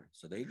Derrick Henry.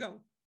 So there you go.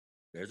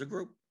 There's a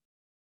group.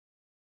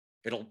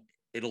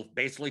 it'll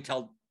basically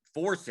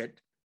force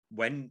it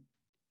when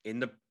in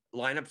the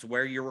lineups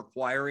where you're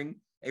requiring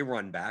a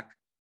run back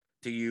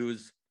to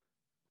use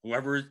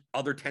whoever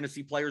other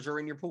Tennessee players are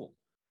in your pool.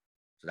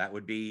 So that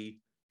would be,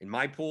 in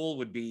my pool,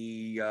 would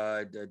be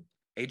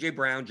A.J.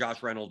 Brown,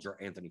 Josh Reynolds,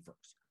 or Anthony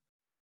Ferguson.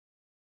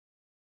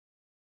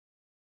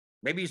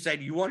 Maybe you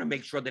said you want to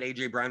make sure that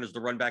A.J. Brown is the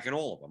run back in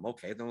all of them.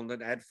 Okay,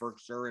 then add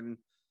Ferguson and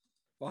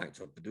fine.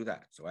 So to do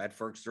that. So add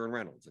Ferguson and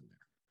Reynolds in there.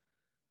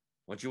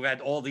 Once you add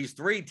all these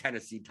three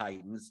Tennessee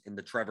Titans in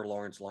the Trevor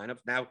Lawrence lineups,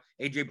 now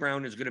A.J.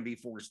 Brown is going to be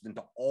forced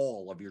into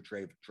all of your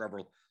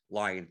Trevor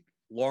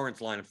Lawrence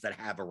lineups that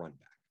have a run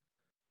back.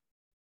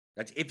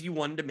 That's if you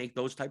wanted to make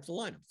those types of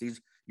lineups.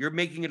 You're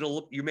making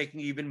it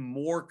even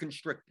more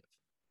constrictive.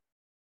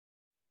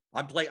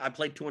 I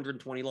played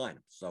 220 lineups,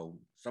 so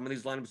some of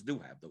these lineups do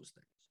have those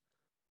things.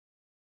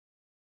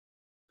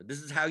 But this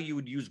is how you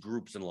would use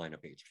groups in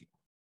lineup HQ.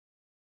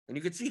 And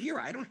you can see here,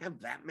 I don't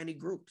have that many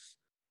groups,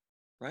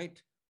 right?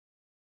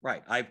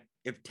 Right.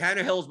 If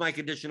Tannehill's my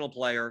conditional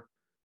player,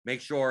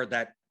 make sure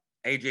that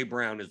A.J.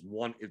 Brown is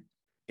one.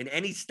 In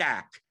any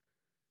stack,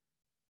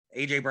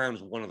 A.J. Brown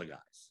is one of the guys.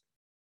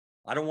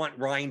 I don't want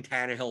Ryan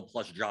Tannehill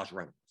plus Josh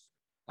Reynolds.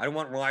 I don't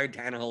want Ryan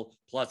Tannehill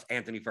plus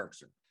Anthony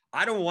Ferguson.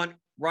 I don't want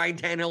Ryan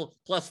Tannehill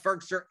plus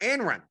Ferguson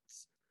and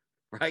Reynolds,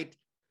 right?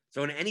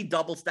 So in any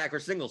double stack or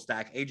single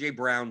stack, A.J.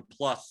 Brown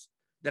plus,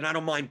 then I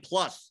don't mind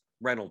plus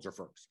Reynolds or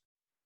Ferguson,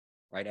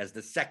 right, as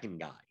the second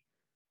guy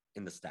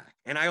in the stack.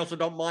 And I also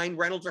don't mind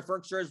Reynolds or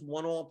Ferguson as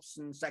one-offs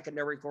and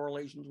secondary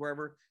correlations,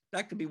 wherever.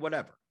 That could be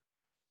whatever.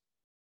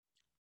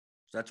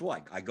 So that's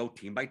why I go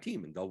team by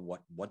team and go,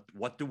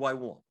 what do I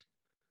want?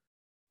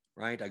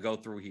 Right? I go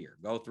through here.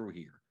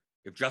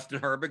 If Justin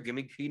Herbert, give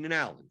me Keenan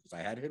Allen, because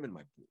I had him in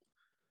my pool.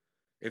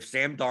 If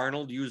Sam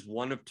Darnold used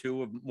one of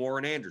two of Moore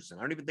and Anderson,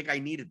 I don't even think I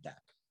needed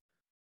that.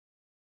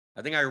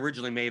 I think I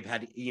originally may have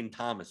had Ian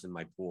Thomas in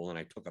my pool, and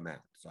I took him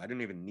out. So I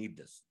didn't even need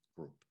this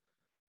group.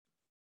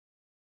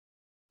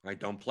 Right?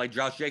 Don't play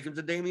Josh Jacobs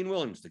and Damian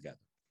Williams together.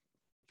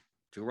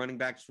 Two running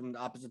backs from the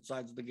opposite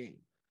sides of the game.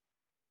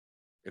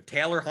 If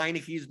Taylor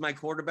Heineke is my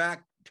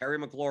quarterback, Terry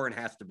McLaurin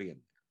has to be in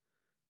there.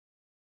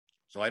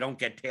 So I don't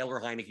get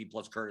Taylor Heineke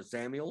plus Curtis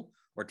Samuel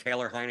or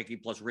Taylor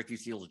Heineke plus Ricky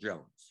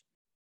Seals-Jones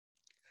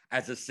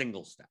as a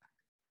single stack.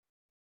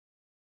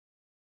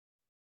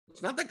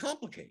 It's not that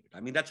complicated.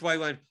 I mean, that's why I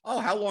went, oh,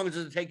 how long does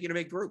it take you to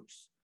make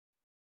groups?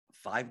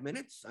 5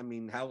 minutes? I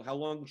mean, how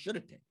long should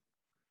it take?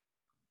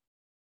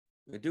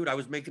 Dude,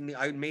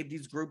 I made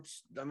these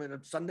groups, on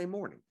Sunday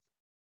morning,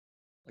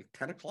 like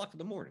 10 o'clock in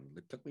the morning.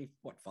 It took me,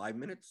 5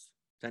 minutes,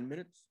 10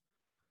 minutes?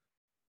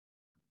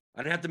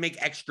 I didn't have to make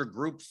extra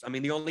groups. I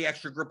mean, the only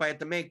extra group I had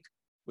to make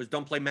was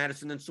don't play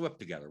Madison and Swift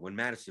together when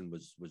Madison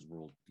was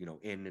ruled,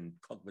 in and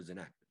Cook was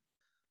inactive.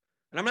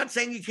 And I'm not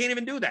saying you can't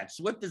even do that.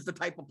 Swift is the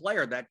type of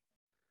player that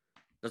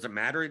doesn't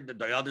matter.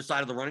 The other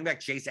side of the running back,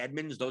 Chase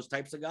Edmonds, those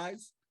types of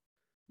guys.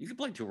 You can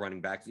play two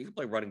running backs. You can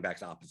play running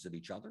backs opposite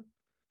each other.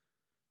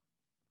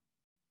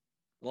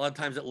 A lot of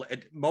times,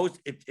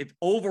 if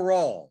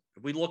overall,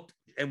 if we looked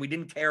and we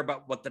didn't care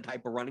about what the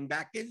type of running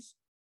back is,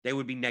 they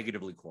would be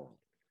negatively correlated.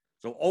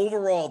 So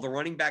overall, the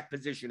running back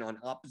position on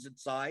opposite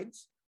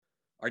sides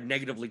are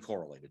negatively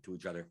correlated to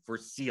each other for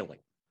ceiling.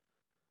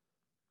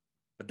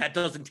 But that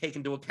doesn't take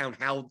into account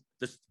how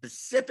the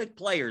specific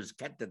players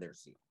get to their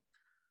ceiling.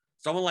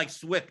 Someone like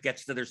Swift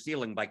gets to their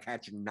ceiling by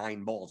catching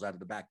 9 balls out of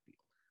the backfield,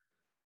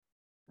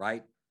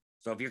 right?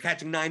 So if you're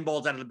catching 9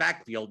 balls out of the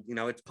backfield,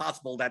 it's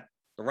possible that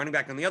the running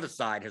back on the other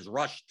side has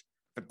rushed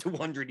for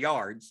 200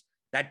 yards.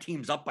 That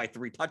team's up by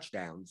 3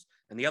 touchdowns,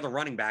 and the other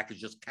running back is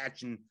just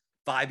catching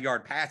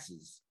 5-yard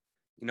passes,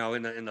 in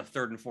the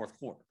third and fourth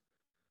quarter,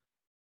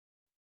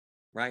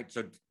 right?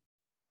 So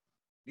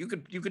you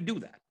could do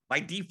that. By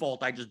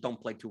default, I just don't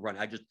play two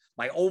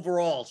my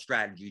overall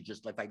strategy,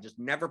 just like I just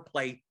never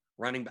play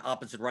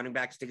opposite running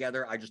backs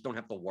together. I just don't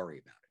have to worry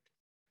about it.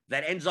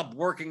 That ends up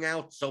working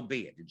out, so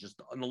be it. It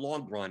just, in the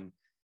long run,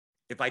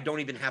 if I don't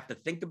even have to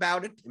think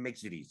about it, it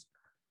makes it easier.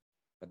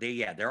 But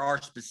there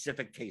are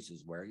specific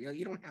cases where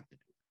you don't have to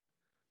do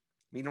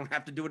it. You don't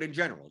have to do it in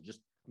general.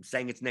 I'm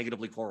saying it's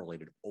negatively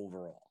correlated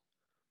overall.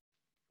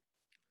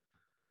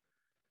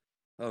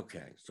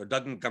 Okay, so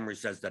Doug Montgomery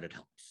says that it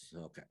helps.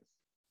 Okay.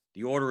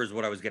 The order is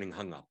what I was getting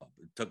hung up on.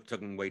 It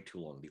took me way too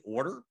long. The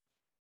order?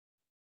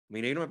 I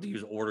mean, you don't have to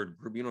use ordered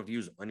group. You don't have to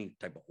use any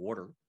type of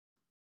order.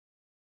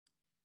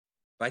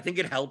 But I think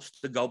it helps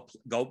to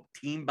go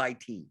team by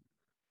team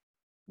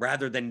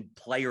rather than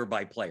player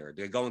by player.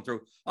 They're going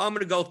through, I'm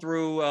going to go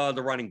through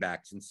the running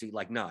backs and see,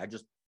 no,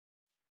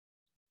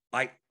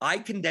 I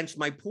condensed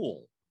my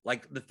pool.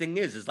 Like, the thing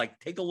is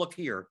take a look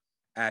here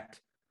at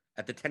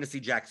the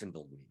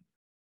Tennessee-Jacksonville game.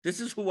 This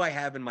is who I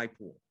have in my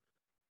pool.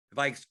 If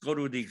I go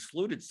to the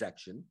excluded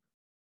section,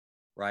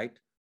 right?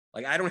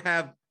 I don't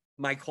have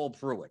Cole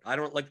Pruitt. I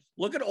don't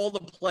look at all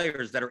the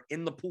players that are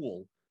in the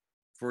pool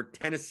for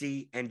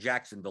Tennessee and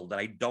Jacksonville that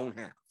I don't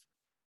have.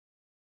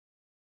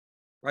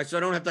 Right. So I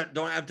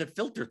don't have to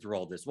filter through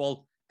all this.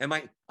 Well,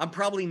 I'm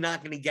probably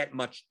not going to get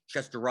much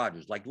Chester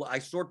Rogers. Like I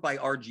sort by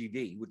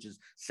RGV, which is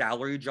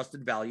salary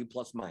adjusted value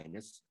plus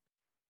minus.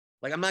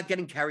 Like I'm not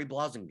getting Carey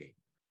Blasingame.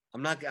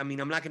 I'm not going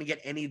to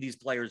get any of these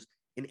players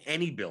in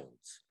any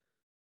builds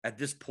at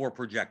this poor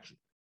projection.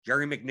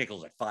 Jerry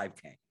McNichols at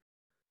 5K.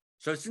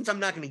 So since I'm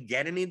not going to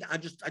get any, I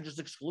just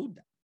exclude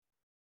them.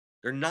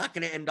 They're not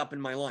going to end up in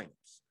my lineups.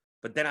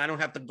 But then I don't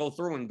have to go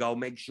through and go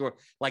make sure.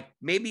 Like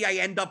maybe I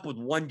end up with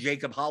one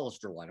Jacob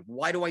Hollister lineup.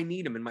 Why do I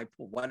need him in my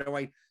pool? Why do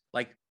I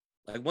like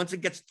once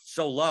it gets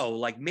so low?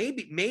 Like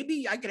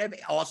maybe I could have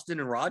Austin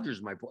and Rogers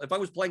in my pool. If I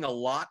was playing a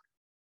lot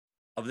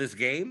of this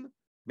game,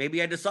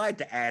 maybe I decide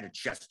to add a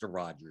Chester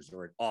Rogers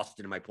or an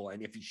Austin in my pool.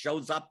 And if he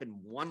shows up in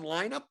one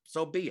lineup,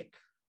 so be it.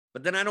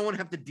 But then I don't want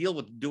to have to deal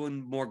with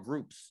doing more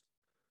groups,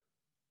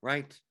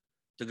 right?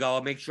 To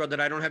go make sure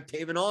that I don't have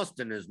Taven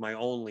Austin as my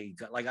only.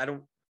 Like I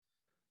don't.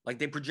 Like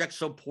they project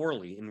so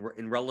poorly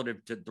in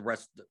relative to the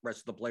rest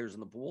of the players in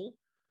the pool.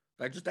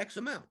 I just X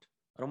them out.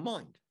 I don't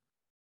mind.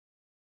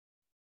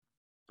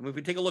 I mean, if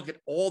we take a look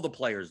at all the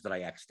players that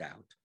I X'd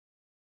out,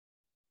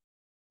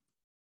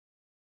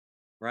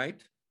 right?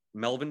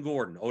 Melvin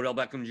Gordon, Odell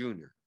Beckham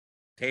Jr.,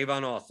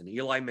 Tavon Austin,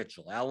 Eli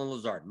Mitchell, Alan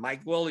Lazard,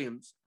 Mike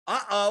Williams.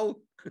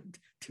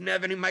 Didn't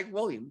have any Mike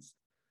Williams.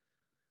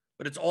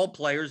 But it's all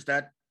players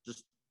that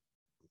just,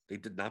 they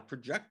did not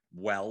project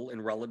well in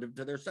relative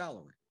to their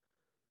salary.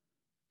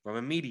 From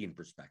a median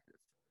perspective.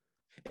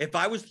 If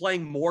I was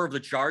playing more of the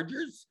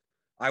Chargers,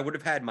 I would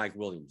have had Mike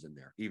Williams in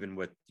there, even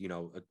with,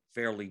 a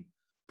fairly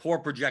poor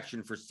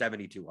projection for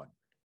 7,200.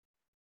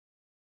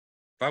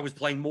 If I was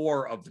playing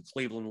more of the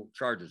Cleveland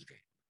Chargers game,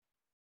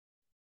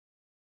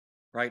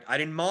 right? I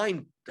didn't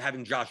mind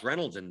having Josh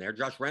Reynolds in there.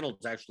 Josh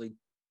Reynolds actually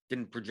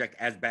didn't project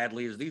as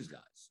badly as these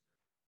guys.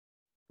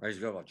 Right?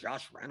 You go about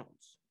Josh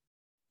Reynolds.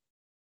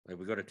 Like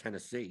we go to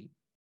Tennessee.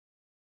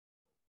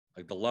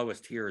 Like the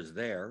lowest here is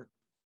there.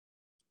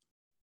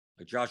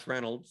 Like Josh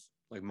Reynolds,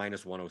 like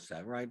minus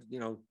 107, right?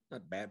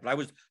 Not bad. But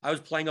I was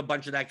playing a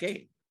bunch of that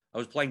game. I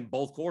was playing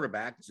both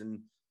quarterbacks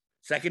and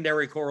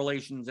secondary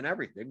correlations and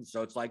everything.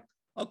 So it's like,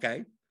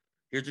 okay,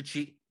 here's a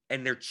cheap,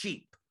 and they're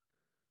cheap,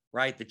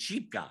 right? The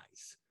cheap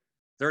guys,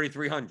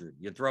 3,300.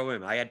 You throw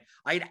in. I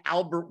had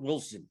Albert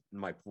Wilson in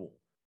my pool.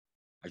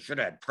 I should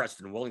have had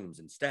Preston Williams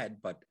instead,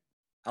 but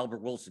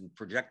Albert Wilson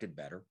projected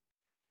better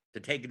to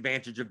take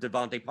advantage of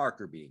Devontae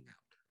Parker being out.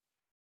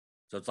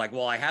 So it's like,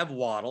 well, I have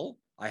Waddle.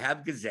 I have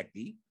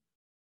Gesicki,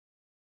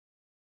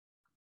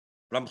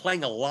 but I'm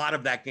playing a lot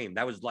of that game.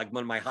 That was like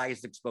one of my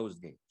highest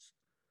exposed games.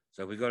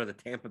 So if we go to the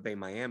Tampa Bay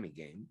Miami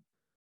game,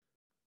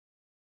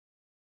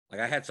 like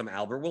I had some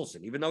Albert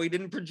Wilson, even though he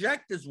didn't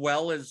project as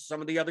well as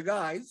some of the other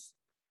guys.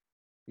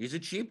 He's a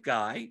cheap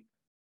guy.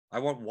 I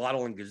want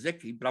Waddle and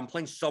Gesicki, but I'm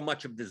playing so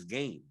much of this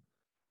game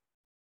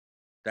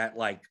that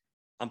like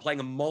I'm playing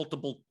a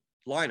multiple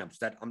lineups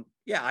that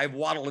I have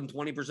Waddle in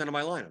 20% of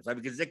my lineups. I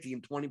have Gesicki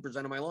in 20%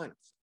 of my lineups.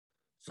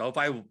 So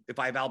if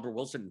I have Albert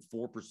Wilson in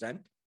 4%, and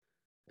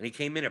he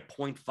came in at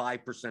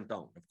 0.5%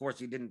 owned, of course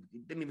he didn't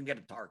even get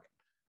a target,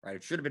 right?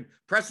 It should have been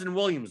Preston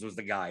Williams was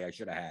the guy I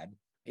should have had,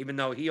 even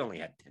though he only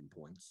had 10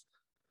 points.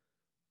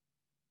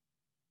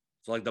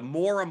 So like the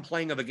more I'm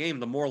playing of a game,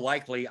 the more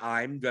likely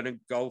I'm gonna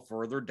go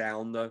further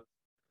down the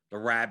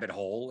rabbit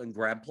hole and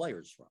grab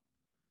players from.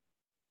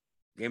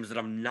 Games that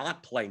I'm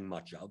not playing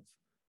much of,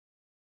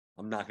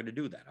 I'm not going to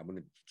do that. I'm going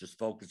to just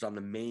focus on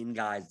the main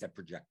guys that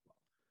project well.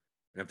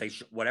 And if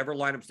they whatever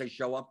lineups they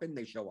show up in,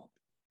 they show up.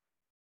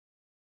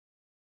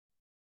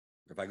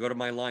 If I go to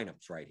my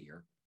lineups right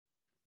here,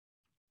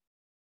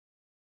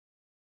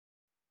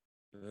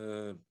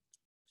 so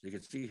you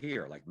can see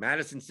here, like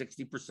Madison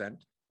 60%,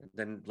 and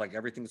then like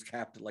everything's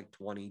capped at like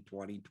 20,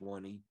 20,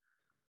 20.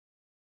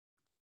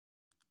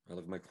 I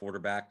look at my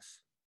quarterbacks,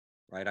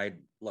 right? I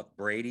look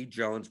Brady,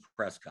 Jones,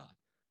 Prescott,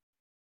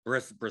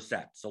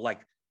 Brissett. So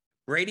like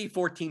Brady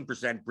 14%,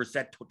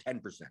 Brissett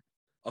 10%.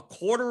 A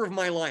quarter of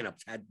my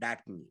lineups had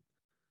that need,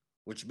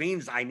 which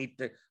means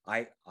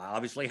I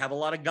obviously have a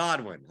lot of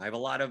Godwin. I have a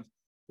lot of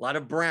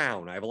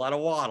Brown. I have a lot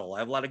of Waddle. I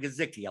have a lot of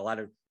Gesicki.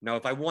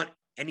 If I want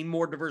any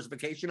more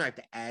diversification, I have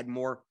to add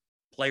more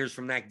players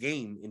from that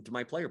game into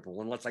my player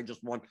pool, unless I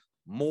just want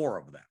more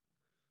of them.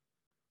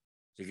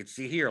 So you can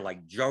see here,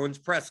 like Jones,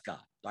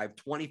 Prescott. I have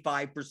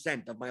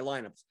 25% of my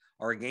lineups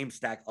are a game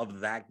stack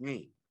of that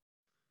game.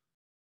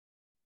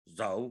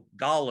 So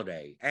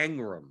Galladay,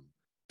 Ingram,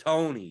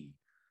 Tony,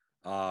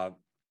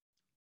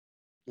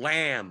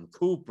 Lamb,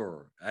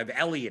 Cooper. I have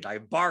Elliott. I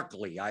have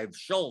Barkley. I have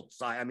Schultz.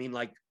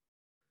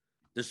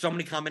 There's so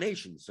many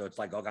combinations. So it's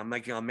like, okay, I'm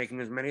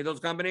making as many of those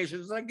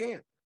combinations as I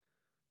can.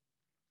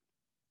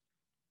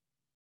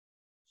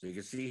 So you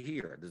can see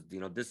here,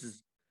 this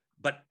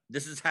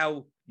is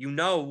how you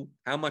know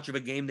how much of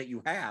a game that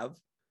you have,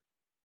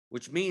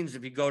 which means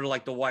if you go to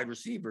like the wide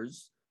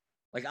receivers,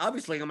 like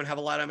obviously I'm going to have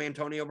a lot of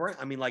Antonio Brown.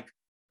 I mean, like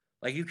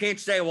you can't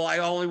say, well, I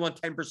only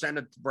want 10%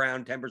 of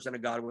Brown, 10%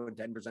 of Godwin,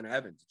 10% of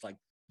Evans. It's like,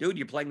 dude,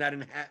 you're playing that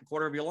in a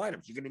quarter of your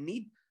lineups. You're going to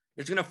need,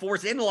 it's going to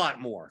force in a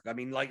lot more. I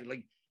mean,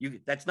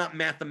 that's not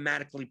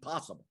mathematically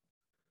possible.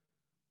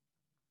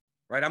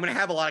 right? I'm going to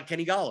have a lot of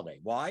Kenny Golladay.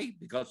 Why?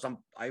 Because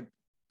I have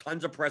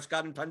tons of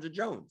Prescott and tons of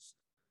Jones.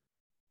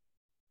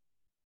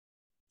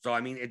 So, I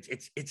mean,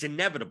 it's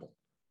inevitable.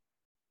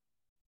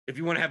 If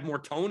you want to have more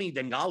Tony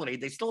than Golladay,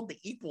 they still have to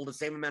equal the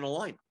same amount of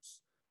lineups.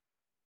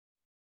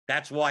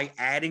 That's why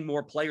adding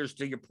more players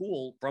to your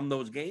pool from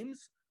those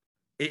games,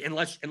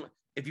 unless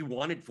if you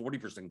wanted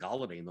 40%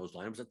 Golladay in those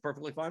lineups, that's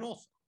perfectly fine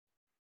also.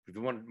 If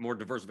you want more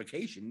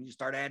diversification, you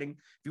start adding,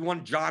 if you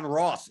want John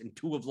Ross in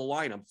 2 of the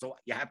lineups, so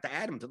you have to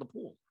add him to the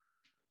pool.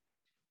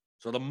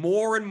 So the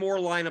more and more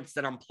lineups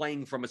that I'm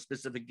playing from a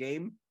specific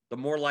game, the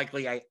more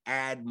likely I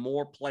add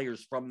more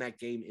players from that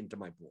game into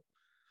my pool.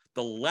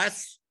 The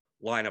less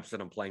lineups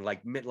that I'm playing,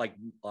 what's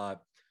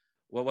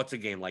a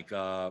game? What's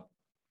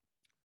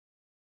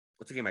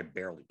a game I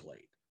barely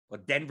played?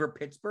 Denver,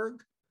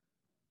 Pittsburgh?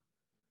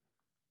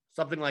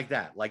 Something like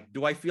that. Like,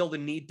 do I feel the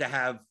need to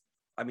have,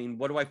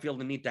 what do I feel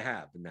the need to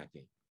have in that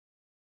game?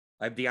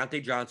 I have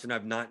Deontay Johnson. I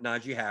have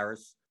Najee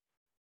Harris.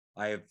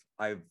 I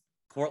have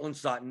Cortland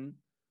Sutton,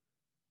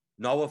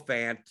 Noah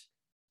Fant,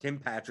 Tim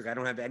Patrick. I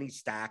don't have any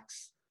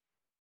stacks.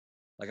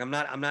 Like, I'm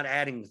not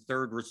adding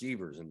third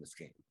receivers in this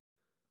game.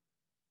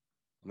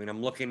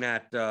 I'm looking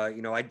at,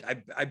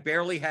 I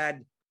barely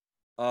had,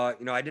 I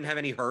didn't have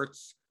any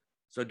Hurts.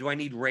 So do I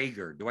need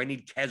Rager? Do I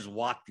need Kez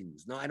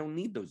Watkins? No, I don't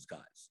need those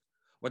guys.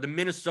 Or the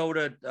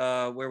Minnesota,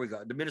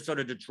 the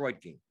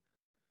Minnesota-Detroit game.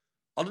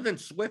 Other than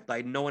Swift, I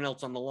had no one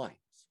else on the lines.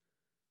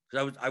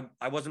 Because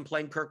I wasn't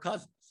playing Kirk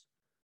Cousins.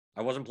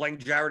 I wasn't playing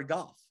Jared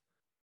Goff.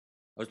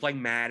 I was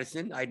playing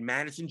Madison. I had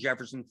Madison,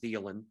 Jefferson,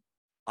 Thielen,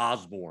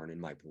 Osborne in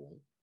my pool.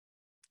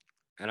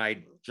 And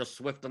I just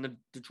Swift on the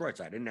Detroit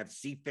side. I didn't have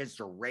Cephas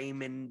or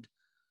Raymond.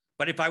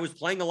 But if I was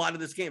playing a lot of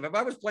this game, if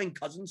I was playing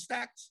Cousins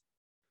stacks,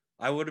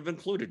 I would have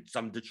included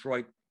some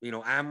Detroit,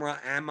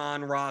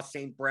 Amon-Ra,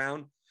 St.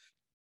 Brown.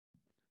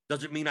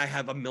 Doesn't mean I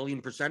have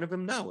 1,000,000% of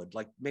him. No,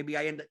 maybe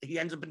he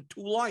ends up in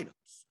 2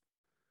 lineups.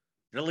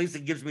 But at least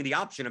it gives me the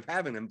option of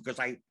having him because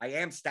I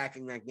am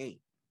stacking that game.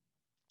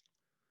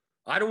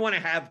 I don't want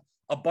to have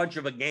a bunch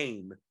of a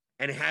game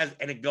and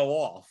it go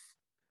off,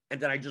 and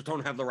then I just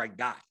don't have the right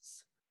guys.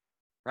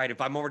 Right?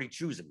 If I'm already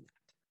choosing that.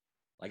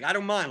 Like, I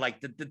don't mind.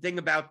 Like, the thing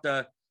about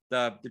the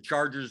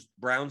Chargers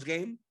Browns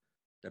game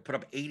that put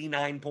up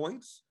 89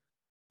 points,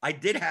 I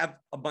did have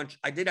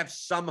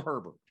some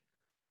Herbert,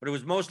 but it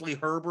was mostly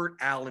Herbert,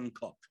 Allen,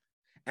 Cook.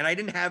 And I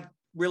didn't have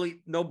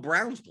really no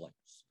Browns players.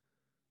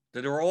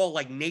 So they were all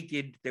like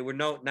naked. They were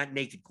not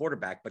naked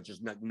quarterback, but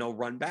just no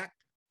run back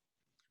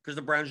because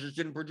the Browns just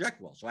didn't project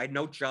well. So I had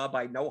no Chubb,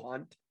 I had no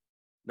Hunt,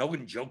 no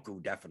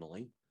Njoku,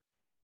 definitely.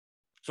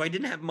 So I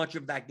didn't have much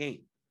of that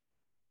game.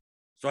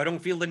 So I don't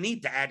feel the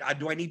need to add.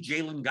 Do I need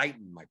Jalen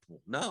Guyton in my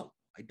pool? No,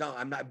 I don't.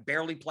 I'm not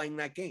barely playing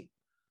that game.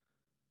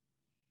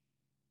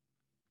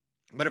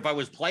 But if I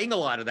was playing a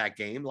lot of that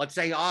game, let's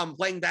say I'm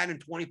playing that in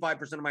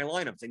 25% of my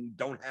lineups and you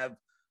don't have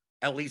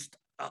at least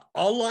a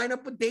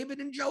lineup with David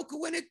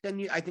Njoku in it,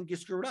 then I think you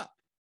screwed up.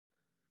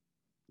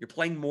 You're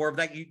playing more of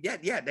that.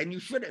 Then you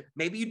should.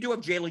 Maybe you do have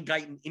Jalen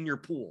Guyton in your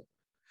pool.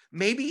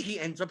 Maybe he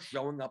ends up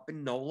showing up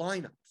in no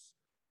lineups.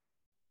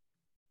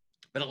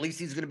 But at least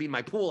he's going to be in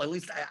my pool. At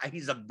least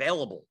he's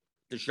available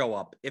to show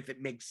up if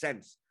it makes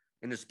sense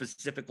in the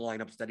specific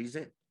lineups that he's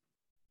in.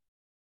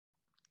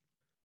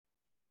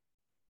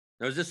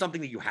 Now, is this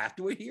something that you have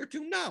to adhere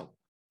to? No.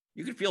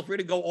 You can feel free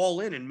to go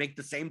all in and make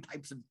the same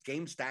types of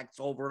game stacks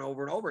over and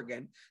over and over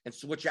again and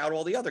switch out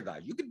all the other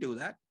guys. You can do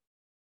that.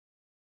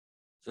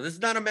 So this is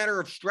not a matter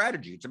of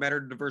strategy. It's a matter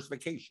of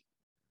diversification.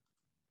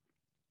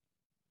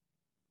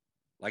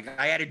 Like,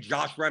 I added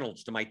Josh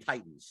Reynolds to my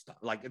Titans stuff.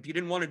 Like, if you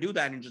didn't want to do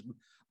that and just,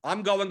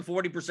 I'm going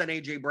 40%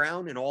 AJ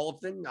Brown and all of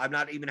things. I'm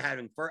not even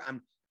having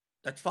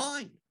that's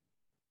fine.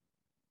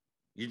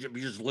 You're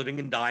just living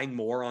and dying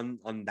more on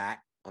that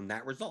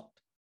result.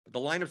 But the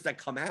lineups that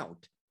come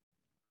out,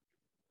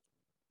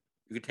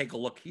 you can take a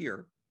look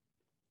here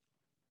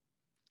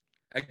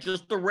at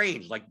just the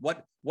range. Like,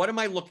 what am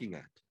I looking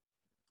at?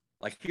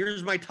 Like,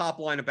 here's my top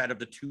lineup out of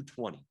the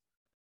 220.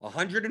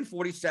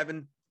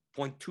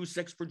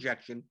 147.26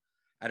 projection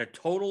at a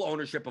total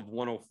ownership of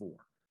 104.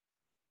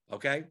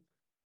 Okay?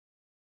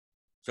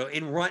 So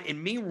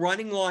in me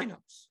running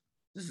lineups,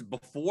 this is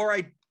before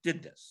I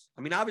did this.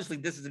 Obviously,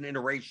 this is an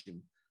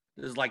iteration.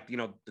 This is like,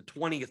 the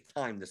 20th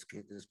time this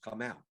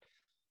come out.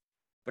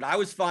 But I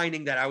was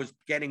finding that I was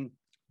getting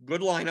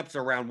good lineups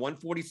around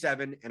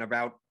 147 and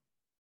about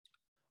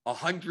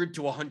 100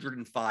 to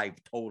 105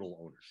 total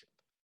ownership.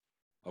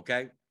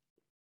 Okay?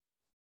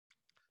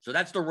 So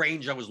that's the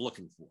range I was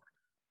looking for.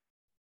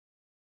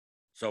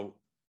 So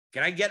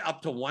can I get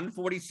up to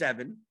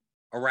 147,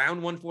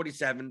 around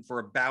 147 for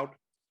about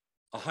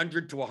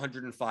 100 to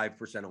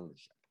 105%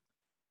 ownership?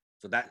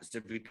 So that's,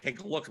 if we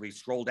take a look, if we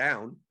scroll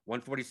down,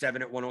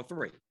 147 at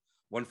 103,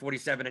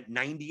 147 at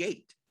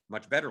 98,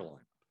 much better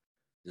line.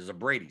 This is a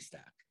Brady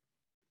stack.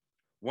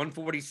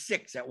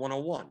 146 at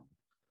 101,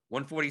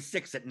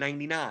 146 at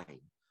 99,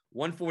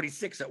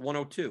 146 at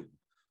 102,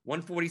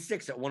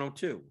 146 at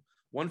 102,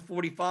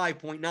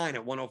 145.9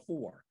 at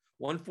 104,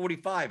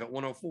 145 at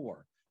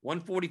 104,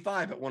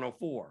 145 at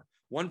 104,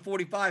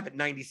 145 at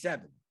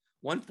 97,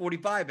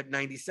 145 at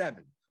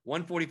 97,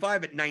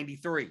 145 at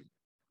 93,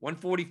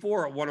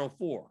 144 at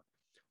 104,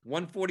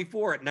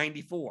 144 at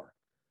 94,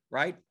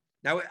 right?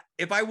 Now,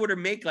 if I were to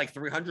make like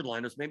 300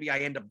 lineups, maybe I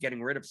end up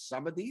getting rid of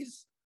some of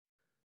these.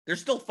 They're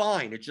still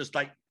fine. It's just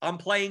like I'm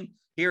playing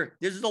here.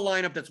 This is the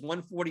lineup that's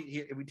 140.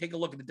 Here, if we take a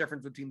look at the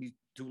difference between these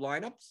two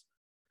lineups,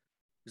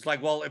 it's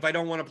like, well, if I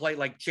don't want to play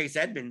like Chase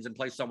Edmonds and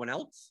play someone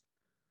else,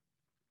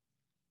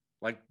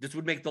 like this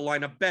would make the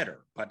lineup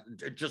better. But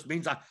it just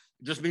means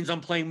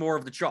I'm playing more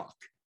of the chalk,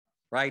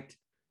 right?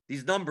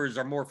 These numbers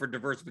are more for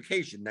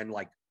diversification than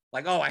like,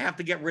 oh, I have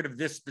to get rid of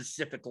this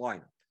specific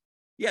lineup.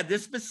 Yeah,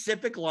 this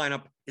specific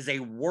lineup is a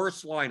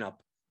worse lineup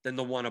than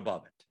the one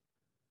above it,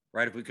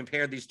 right? If we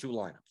compare these two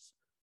lineups,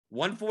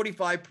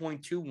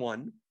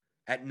 145.21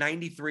 at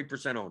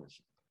 93%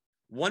 ownership,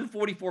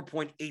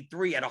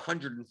 144.83 at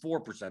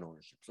 104%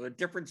 ownership. So the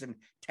difference in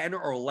 10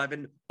 or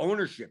 11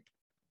 ownership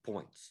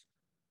points.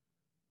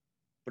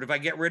 But if I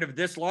get rid of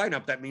this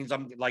lineup, that means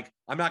I'm not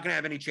going to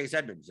have any Chase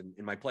Edmonds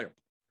in my player pool.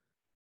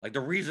 Like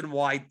the reason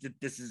why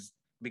this is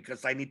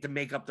because I need to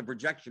make up the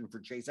projection for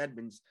Chase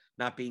Edmonds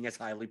not being as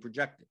highly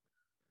projected.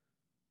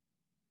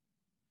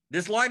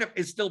 This lineup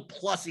is still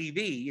plus EV.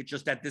 It's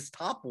just that this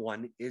top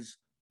one is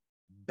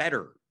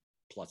better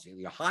plus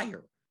EV, a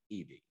higher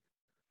EV.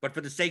 But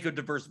for the sake of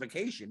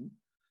diversification,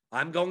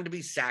 I'm going to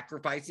be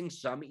sacrificing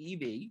some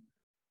EV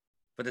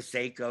for the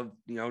sake of,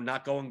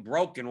 not going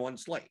broke in one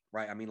slate,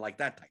 right? I mean, like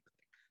that type of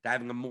thing, to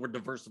having a more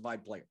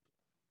diversified player.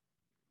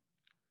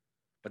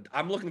 But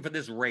I'm looking for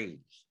this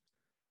range,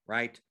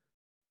 right?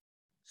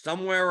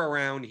 Somewhere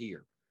around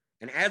here.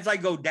 And as I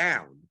go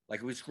down,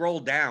 like we scroll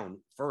down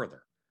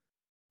further,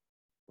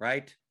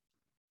 right?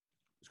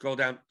 Scroll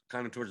down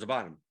kind of towards the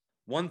bottom.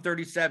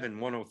 137,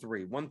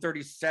 103,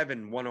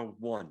 137,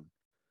 101,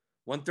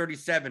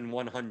 137,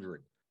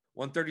 100,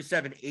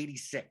 137,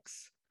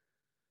 86,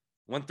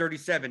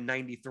 137,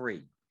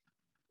 93.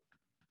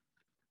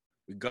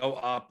 We go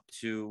up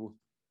to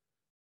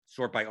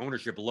sort by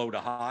ownership, low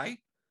to high.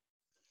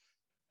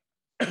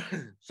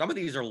 Some of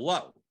these are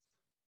low,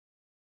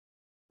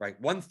 right?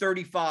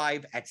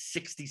 135 at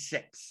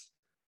 66.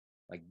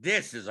 Like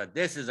this is a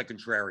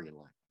contrarian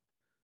line.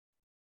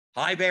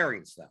 High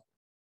variance though.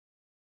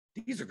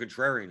 These are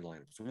contrarian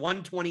lineups.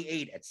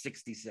 128 at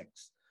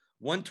 66,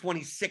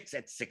 126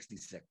 at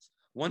 66,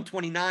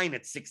 129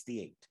 at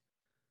 68.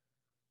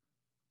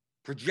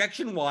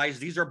 Projection wise,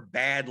 these are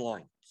bad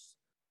lineups.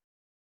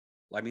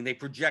 I mean, they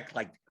project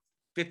like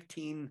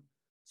 15,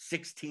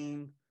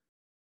 16,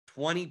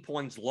 20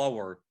 points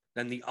lower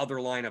than the other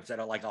lineups that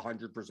are like 100%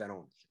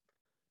 ownership,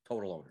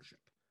 total ownership.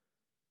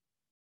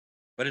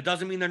 But it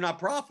doesn't mean they're not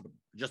profitable.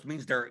 It just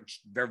means they're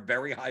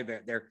very high.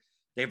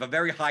 They have a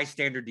very high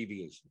standard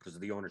deviation because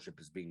of the ownership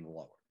is being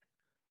lowered.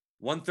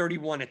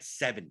 131 at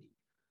 70.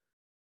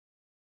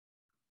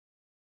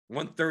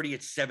 130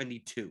 at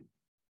 72.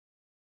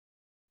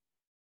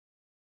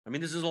 I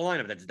mean, this is a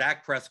lineup that's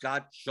Dak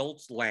Prescott,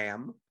 Schultz,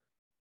 Lamb,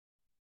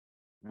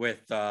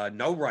 with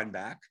no run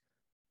back,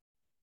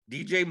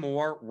 DJ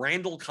Moore,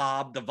 Randall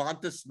Cobb,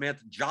 Devonta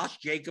Smith, Josh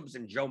Jacobs,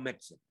 and Joe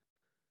Mixon.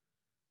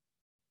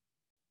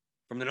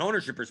 From an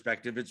ownership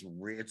perspective,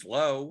 it's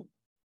low.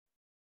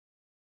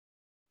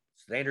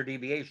 Standard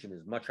deviation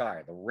is much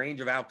higher. The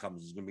range of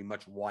outcomes is going to be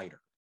much wider.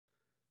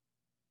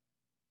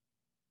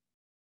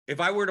 If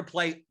I were to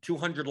play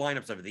 200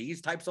 lineups of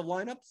these types of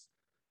lineups,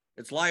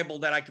 it's liable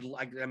that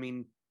I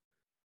mean,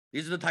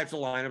 these are the types of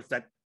lineups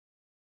that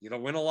either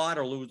win a lot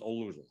or lose a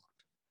lot.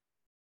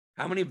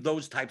 How many of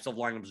those types of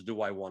lineups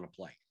do I want to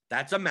play?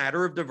 That's a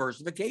matter of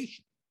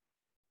diversification.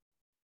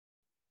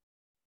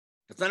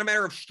 It's not a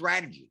matter of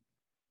strategy.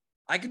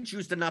 I can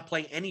choose to not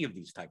play any of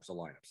these types of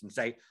lineups and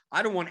say,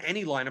 I don't want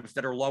any lineups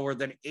that are lower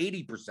than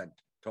 80%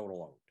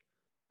 total owned.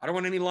 I don't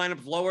want any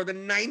lineups lower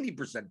than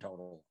 90%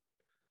 total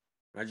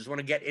owned. I just want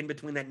to get in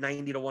between that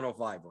 90 to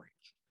 105 range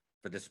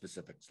for this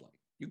specific slate.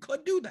 You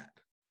could do that.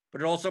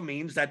 But it also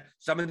means that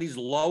some of these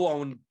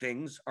low-owned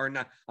things are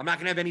not, I'm not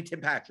going to have any Tim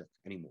Patrick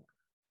anymore,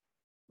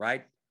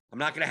 right? I'm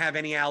not going to have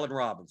any Allen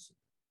Robinson,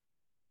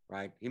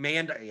 right? He may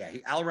end up,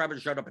 Allen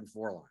Robinson showed up in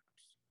 4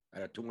 lineups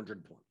at a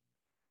 200 point.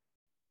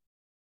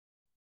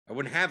 I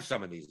wouldn't have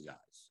some of these guys,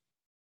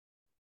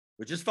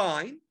 which is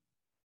fine.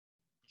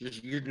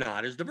 Just you're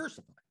not as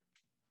diversified.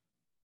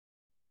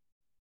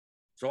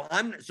 So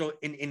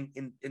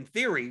in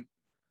theory,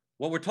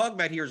 what we're talking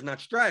about here is not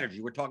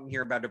strategy. We're talking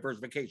here about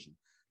diversification.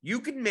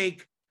 You can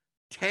make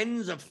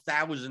tens of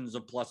thousands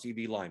of plus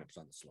EV lineups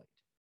on the slate.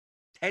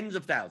 Tens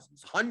of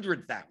thousands,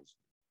 100,000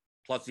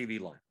 plus EV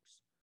lineups.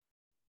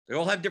 They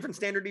all have different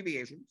standard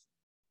deviations,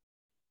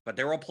 but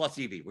they're all plus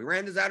EV. We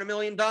ran this out 1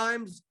 million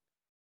times,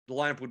 the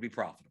lineup would be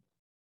profitable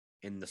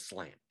in the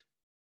slant,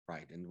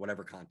 right? In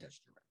whatever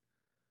contest you're in.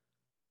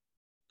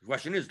 The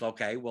question is,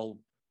 okay, well,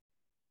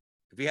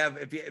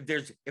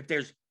 if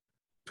there's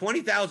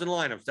 20,000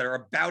 lineups that are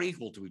about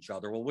equal to each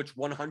other, well, which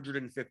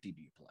 150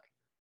 do you play?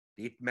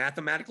 The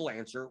mathematical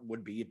answer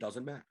would be it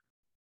doesn't matter.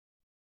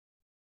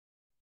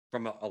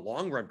 From a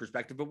long run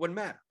perspective, it wouldn't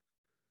matter.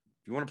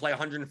 If you want to play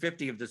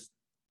 150 of this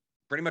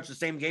pretty much the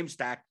same game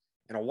stack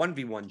and a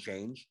 1v1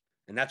 change,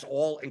 and that's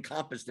all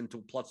encompassed into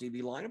plus EV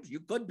lineups, you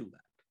could do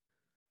that.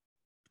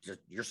 Just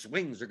your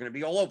swings are going to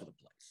be all over the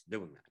place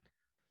doing that.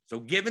 So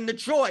given the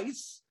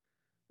choice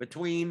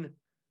between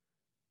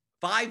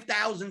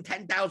 5,000,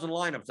 10,000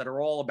 lineups that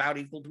are all about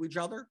equal to each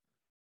other,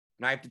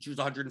 and I have to choose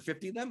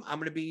 150 of them, I'm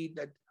going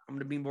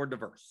to be more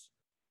diverse.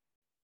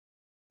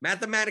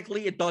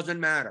 Mathematically, it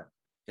doesn't matter.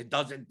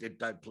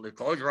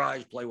 Close your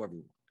eyes, play whatever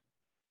you want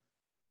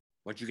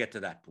once you get to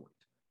that point.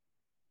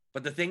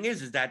 But the thing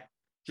is that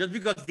just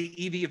because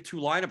the EV of two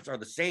lineups are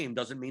the same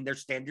doesn't mean their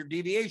standard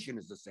deviation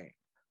is the same.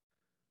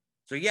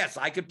 So yes,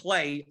 I could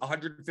play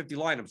 150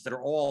 lineups that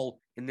are all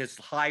in this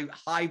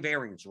high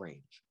variance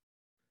range.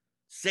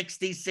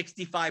 60,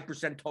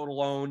 65%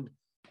 total owned,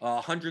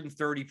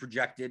 130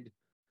 projected,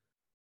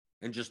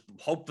 and just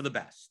hope for the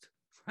best.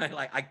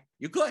 Right?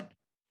 You could.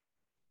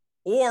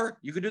 Or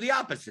you could do the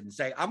opposite and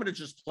say, I'm going to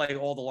just play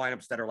all the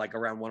lineups that are like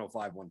around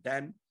 105,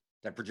 110,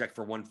 that project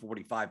for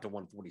 145 to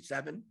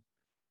 147.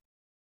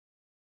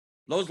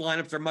 Those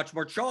lineups are much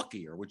more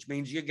chalkier, which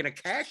means you're going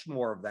to cash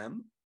more of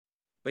them,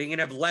 but you're going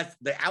to have less.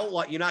 The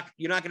outlaw, you're not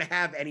going to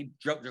have any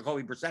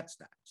Jacoby Brissett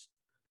stats.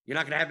 You're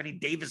not going to have any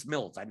Davis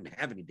Mills. I didn't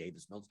have any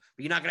Davis Mills,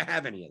 but you're not going to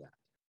have any of that.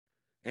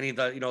 Any of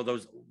the,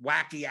 those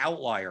wacky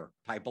outlier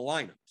type of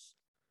lineups.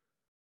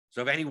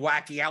 So if any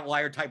wacky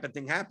outlier type of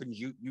thing happens,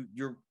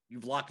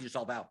 you've locked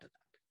yourself out to that.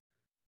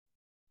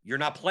 You're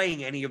not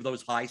playing any of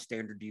those high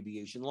standard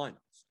deviation lineups,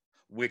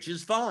 which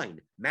is fine.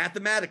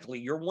 Mathematically,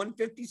 your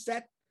 150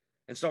 set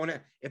and so on.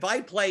 If I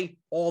play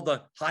all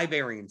the high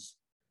variance,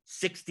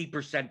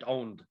 60%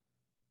 owned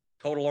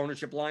total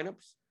ownership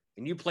lineups,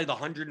 and you play the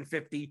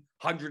 150,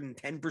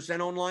 110%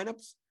 owned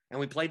lineups, and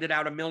we played it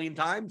out a million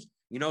times,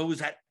 you know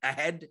who's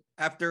ahead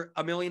after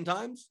a million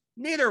times?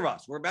 Neither of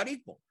us. We're about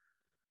equal.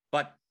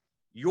 But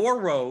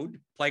your road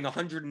playing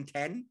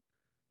 110%,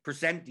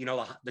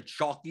 the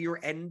chalkier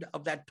end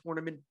of that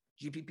tournament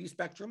GPP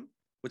spectrum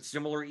with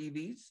similar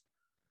EVs,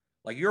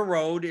 like your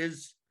road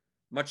is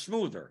much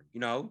smoother.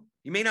 You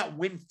may not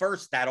win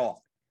first that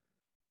often,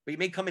 but you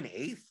may come in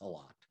eighth a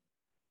lot.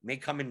 You may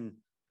come in,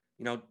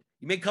 you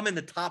may come in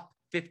the top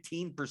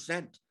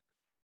 15%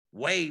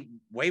 way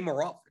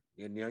more often.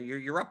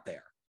 You're up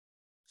there.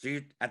 So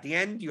at the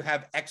end, you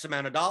have X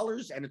amount of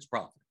dollars and it's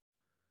profit.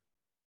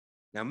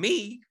 Now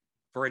me,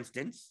 for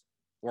instance,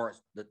 or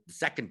the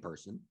second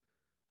person,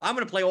 I'm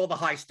going to play all the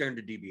high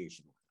standard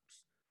deviation lineups,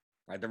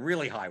 right? The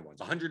really high ones,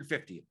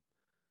 150 of them.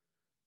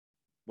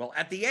 Well,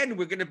 at the end,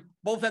 we're going to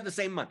both have the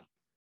same money,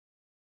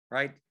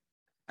 right?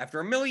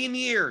 After a million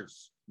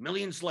years,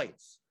 million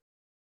slates,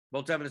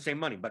 both having the same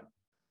money, but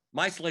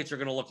my slates are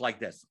going to look like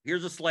this.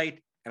 Here's a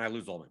slate, and I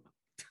lose all my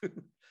money.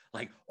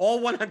 Like all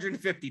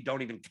 150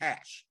 don't even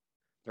cash.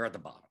 They're at the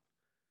bottom.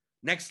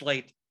 Next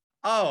slate,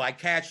 I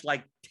cashed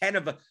like 10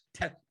 of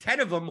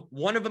them.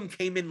 One of them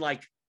came in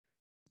like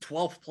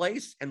 12th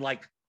place, and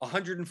like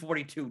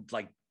 142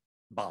 like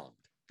bombed.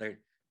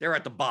 They're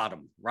at the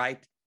bottom,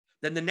 right?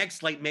 Then the next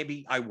slate,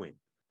 maybe I win.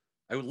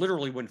 I would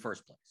literally win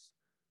first place,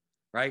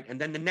 right? And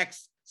then the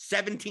next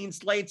 17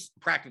 slates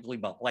practically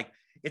bump. Like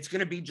it's going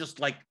to be just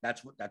like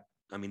that's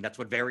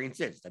what variance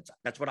is.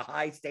 That's what a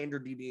high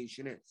standard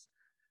deviation is.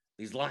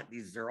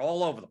 These are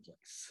all over the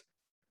place,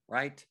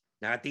 right?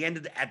 Now at the end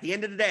of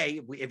the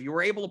day, if you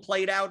were able to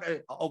play it out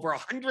over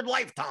 100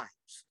 lifetimes,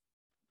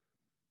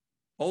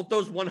 both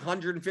those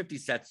 150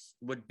 sets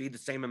would be the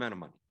same amount of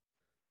money.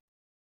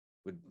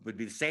 Would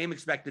be the same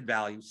expected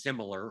value,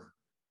 similar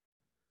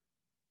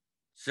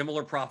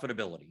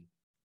profitability,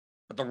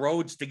 but the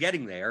roads to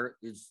getting there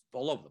is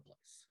all over the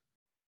place,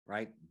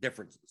 right?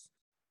 Differences.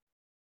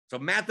 So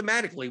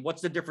mathematically,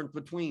 what's the difference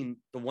between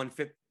the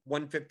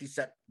 150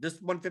 set, this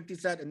 150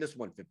 set, and this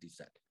 150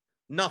 set?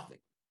 Nothing,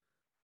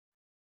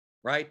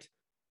 right?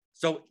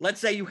 So let's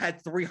say you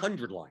had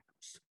 300 lineups.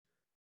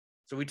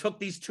 So we took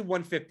these two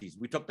 150s.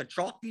 We took the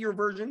chalkier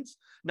versions,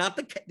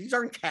 these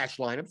aren't cash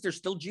lineups. They're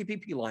still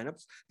GPP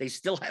lineups. They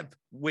still have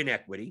win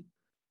equity.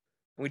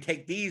 And we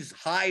take these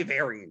high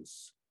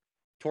variance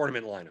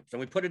tournament lineups and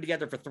we put it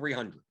together for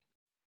 300.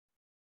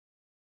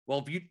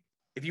 Well,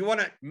 if you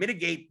want to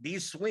mitigate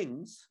these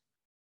swings,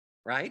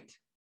 right,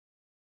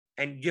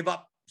 and give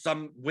up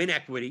some win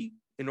equity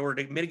in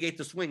order to mitigate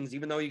the swings,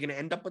 even though you're going to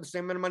end up with the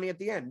same amount of money at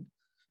the end,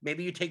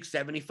 maybe you take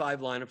 75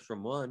 lineups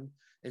from one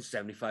and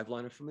 75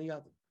 lineups from the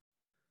other.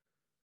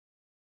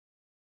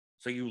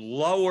 So you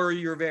lower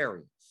your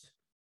variance.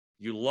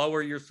 You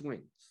lower your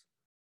swings.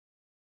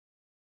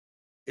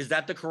 Is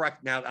that the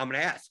correct? Now I'm going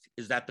to ask,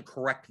 is that the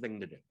correct thing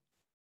to do?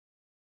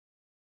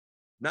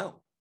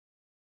 No.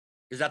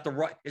 Is that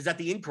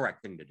the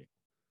incorrect thing to do?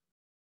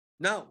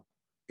 No.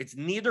 It's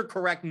neither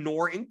correct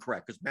nor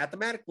incorrect because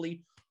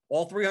mathematically,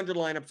 all 300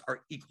 lineups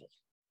are equal,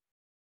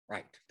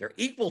 right? They're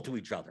equal to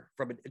each other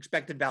from an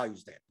expected value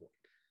standpoint.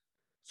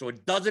 So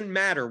it doesn't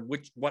matter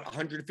what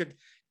 150.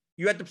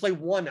 You have to play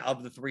one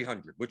of the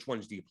 300. Which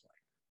ones do you play?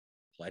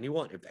 Play any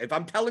one. If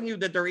I'm telling you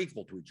that they're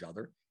equal to each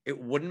other, it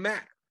wouldn't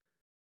matter.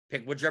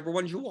 Pick whichever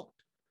ones you want.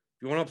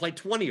 If you want to play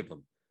 20 of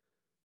them,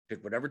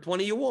 pick whatever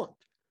 20 you want.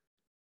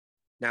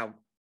 Now,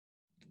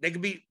 they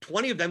could be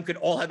 20 of them could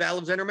all have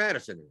Alexander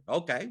Madison in it.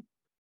 Okay.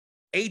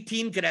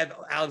 18 could have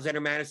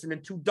Alexander Madison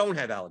and 2 don't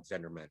have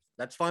Alexander Madison.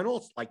 That's fine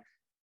also. Like,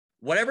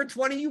 whatever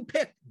 20 you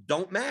pick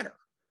don't matter.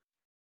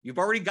 You've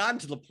already gotten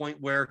to the point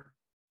where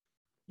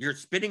you're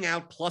spitting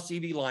out plus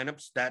EV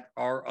lineups that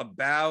are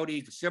about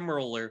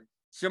similar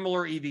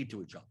EV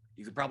to each other.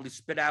 You could probably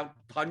spit out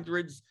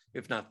hundreds,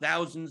 if not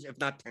thousands, if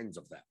not tens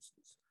of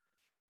thousands.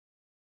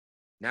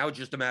 Now it's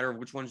just a matter of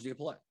which ones do you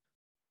play.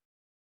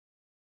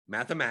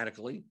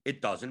 Mathematically,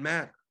 it doesn't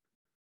matter.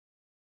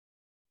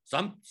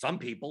 Some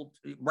people,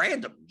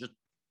 random, just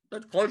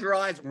close your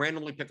eyes and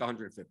randomly pick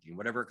 150, and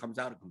whatever comes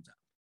out, it comes out.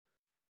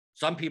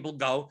 Some people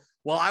go,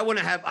 well, I want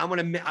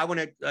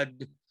to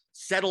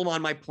settle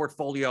on my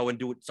portfolio and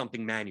do it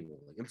something manually.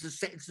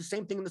 It's the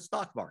same thing in the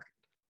stock market,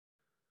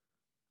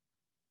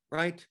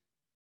 right?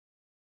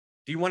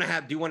 Do you want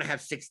to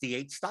have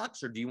 68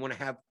 stocks, or do you want to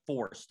have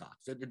 4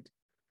 stocks?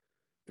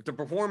 If the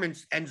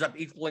performance ends up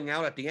equaling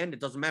out at the end,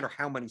 it doesn't matter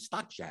how many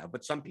stocks you have.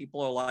 But some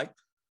people are like,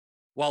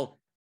 well,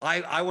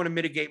 I want to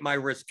mitigate my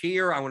risk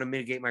here. I want to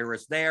mitigate my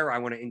risk there. I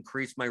want to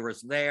increase my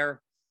risk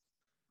there.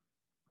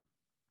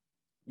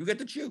 You get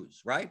to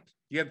choose, right?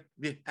 You have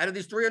out of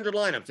these 300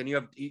 lineups, and you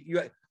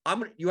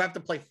have to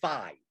play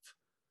 5.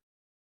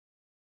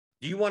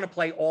 Do you want to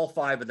play all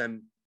 5 of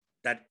them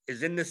that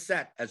is in this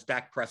set as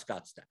Dak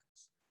Prescott stats?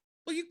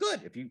 Well, you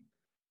could if you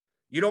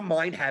don't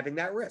mind having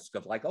that risk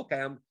of like,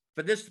 okay,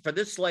 for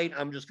this slate,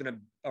 I'm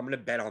gonna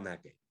bet on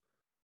that game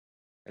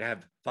and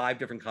have 5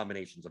 different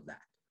combinations of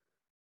that.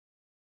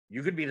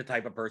 You could be the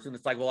type of person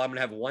that's like, well, I'm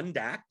gonna have 1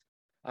 Dak,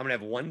 I'm gonna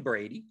have 1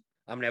 Brady,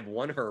 I'm gonna have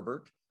 1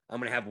 Herbert, I'm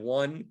gonna have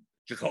 1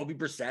 Jacoby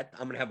Brissett,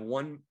 I'm gonna have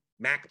 1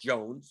 Mac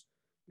Jones.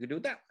 You can do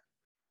it that way.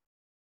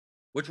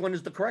 Which one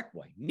is the correct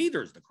way?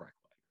 Neither is the correct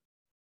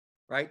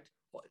way, right?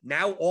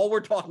 Now all we're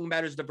talking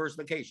about is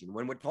diversification.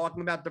 When we're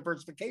talking about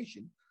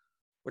diversification,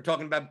 we're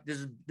talking about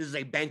this is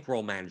a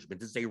bankroll management.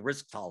 This is a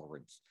risk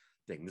tolerance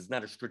thing. This is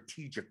not a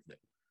strategic thing.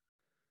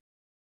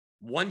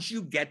 Once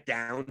you get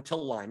down to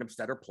lineups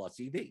that are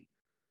plus EV.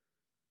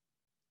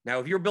 Now,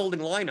 if you're building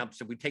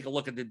lineups, if we take a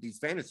look at these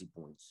fantasy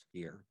points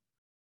here,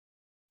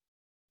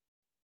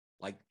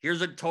 like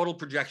here's a total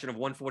projection of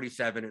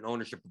 147 and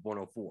ownership of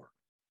 104.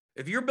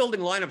 If you're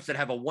building lineups that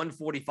have a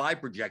 145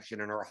 projection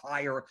and are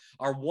higher,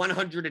 are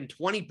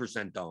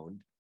 120% owned,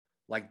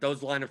 like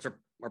those lineups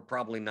are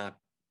probably not,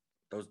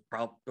 those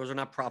are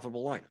not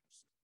profitable lineups,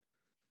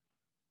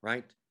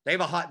 right? They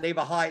have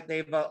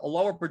a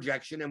lower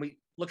projection, and we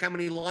look how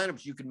many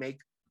lineups you can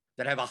make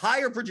that have a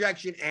higher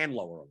projection and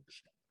lower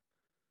ownership.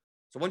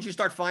 So once you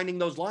start finding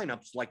those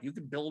lineups, like you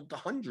can build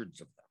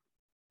hundreds of them,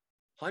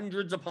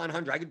 hundreds upon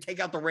hundreds. I could take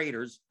out the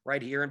Raiders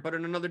right here and put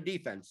in another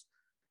defense,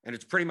 and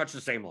it's pretty much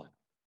the same lineup.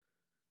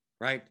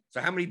 Right? So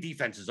how many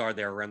defenses are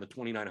there around the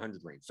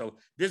 2,900 range? So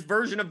this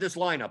version of this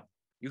lineup,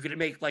 you could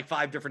make like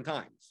 5 different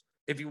times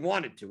if you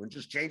wanted to and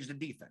just change the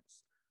defense,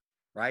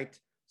 right?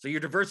 So your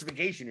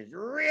diversification is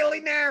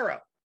really narrow,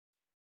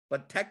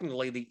 but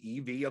technically the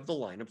EV of the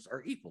lineups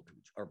are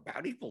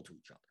about equal to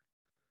each other.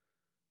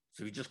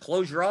 So you just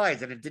close your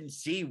eyes and it didn't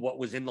see what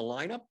was in the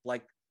lineup.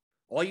 Like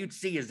all you'd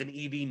see is an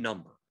EV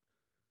number.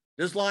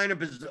 This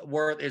lineup is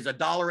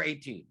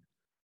 $1.18,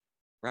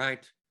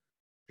 right?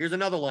 Here's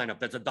another lineup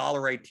that's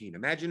 $1.18.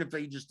 Imagine if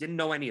you just didn't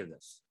know any of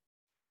this.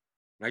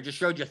 And I just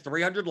showed you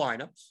 300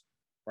 lineups,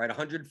 right?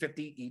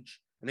 150 each.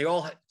 And they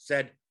all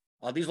said,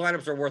 these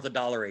lineups are worth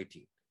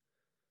 $1.18,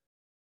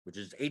 which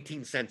is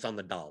 18 cents on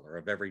the dollar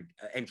of every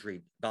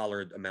entry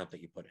dollar amount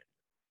that you put in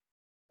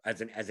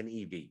as an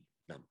EV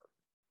number.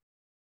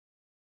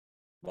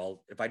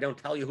 Well, if I don't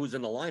tell you who's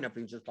in the lineup,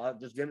 you just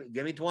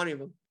give me 20 of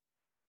them.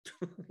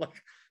 like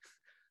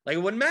it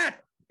wouldn't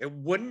matter. It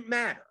wouldn't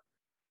matter.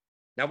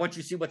 Now, once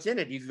you see what's in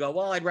it, you can go,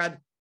 well, I'd rather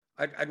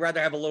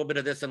have a little bit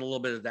of this and a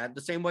little bit of that.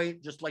 The same way,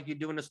 just like you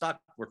do in a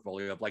stock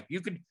portfolio, of like you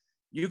could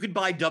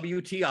buy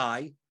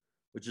WTI,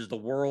 which is the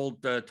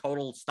world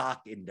total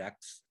stock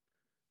index,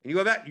 and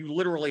you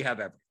literally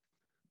have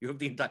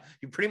everything.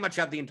 You pretty much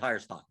have the entire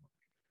stock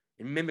market.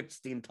 It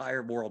mimics the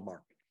entire world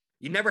market.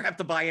 You never have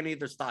to buy any of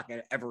their stock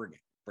ever again,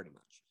 pretty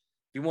much.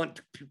 If you want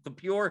the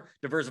pure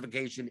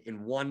diversification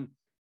in one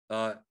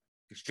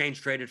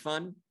exchange traded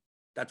fund,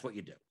 that's what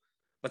you do.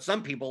 But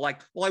some people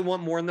like, well, I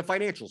want more in the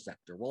financial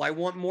sector. Well, I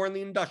want more in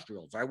the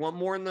industrials. I want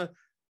more in the,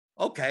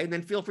 okay,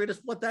 then feel free to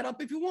split that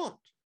up if you want,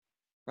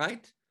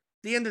 right?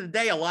 At the end of the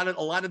day, a lot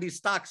of these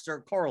stocks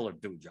are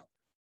correlative to each other.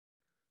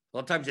 A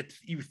lot of times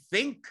you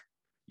think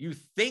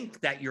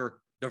that you're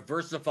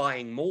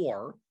diversifying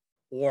more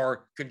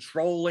or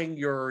controlling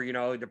your,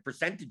 the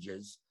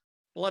percentages.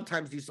 A lot of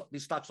times these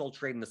stocks all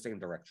trade in the same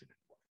direction,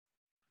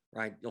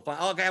 right? You'll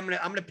find, okay, I'm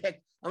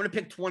gonna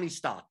pick 20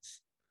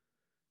 stocks.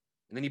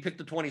 And then you pick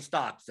the 20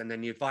 stocks, and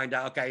then you find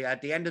out, okay,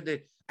 at the end of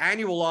the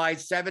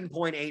annualized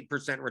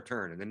 7.8%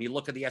 return. And then you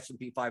look at the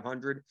S&P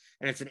 500,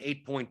 and it's an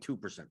 8.2%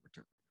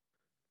 return.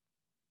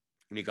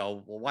 And you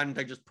go, well, why don't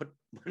you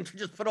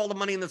just put all the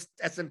money in the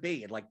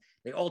S&P? And like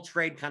they all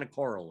trade kind of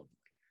correlatively.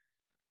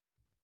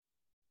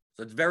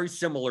 So it's very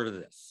similar to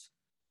this.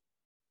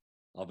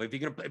 But if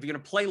you're gonna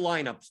play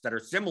lineups that are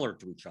similar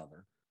to each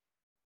other,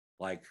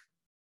 like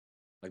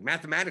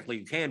mathematically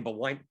you can, but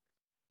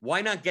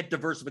why not get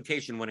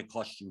diversification when it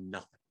costs you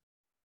nothing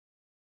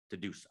to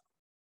do so?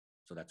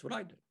 So that's what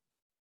I do.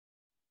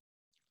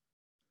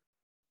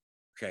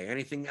 Okay,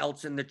 anything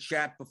else in the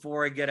chat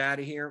before I get out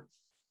of here?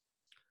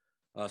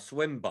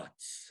 Swim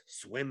butts.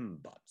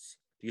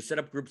 Do you set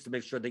up groups to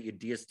make sure that your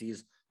DSTs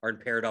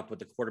aren't paired up with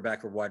the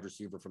quarterback or wide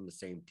receiver from the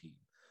same team?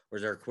 Or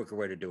is there a quicker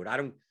way to do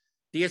it?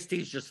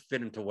 DSTs just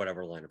fit into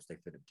whatever lineups they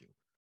fit into.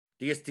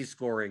 DST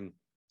scoring,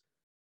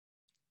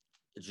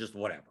 it's just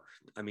whatever.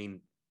 I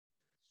mean,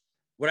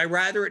 would I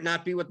rather it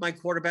not be with my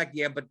quarterback?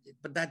 Yeah, but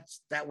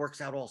that works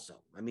out also.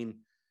 I mean,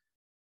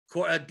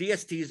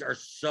 DSTs are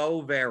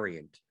so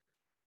variant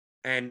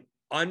and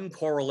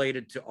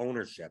uncorrelated to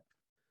ownership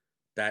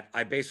that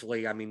I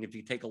mean, if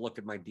you take a look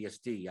at my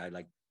DST,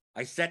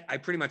 I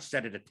pretty much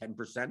set it at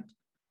 10%.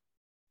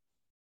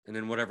 And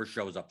then whatever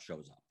shows up.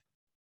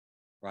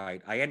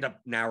 Right. I end up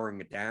narrowing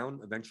it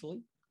down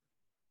eventually.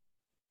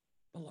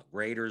 But look,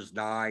 Raiders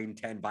 9,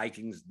 10,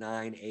 Vikings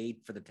 9,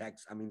 8 for the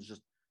Tex. I mean, it's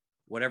just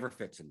whatever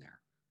fits in there.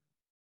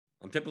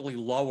 I'm typically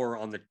lower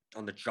on the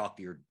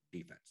chalkier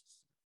defenses.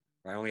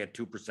 I only had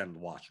 2% of the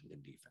Washington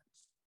defense.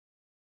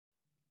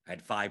 I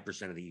had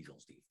 5% of the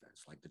Eagles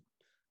defense, like the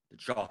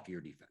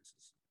chalkier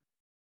defenses.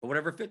 But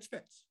whatever fits.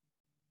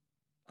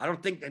 I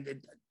don't think,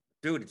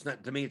 dude, it's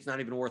not, to me, it's not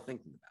even worth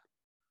thinking about.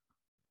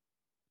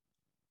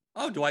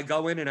 Oh, do I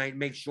go in and I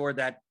make sure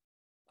that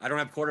I don't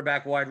have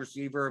quarterback, wide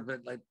receiver,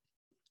 but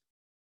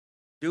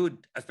dude,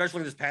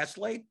 especially this past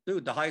slate,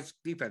 dude, the highest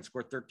defense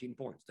scored 13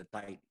 points, the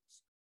Titans.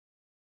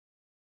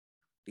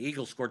 The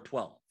Eagles scored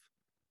 12.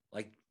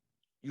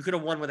 You could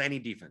have won with any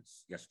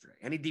defense yesterday.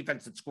 Any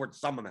defense that scored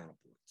some amount of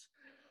points.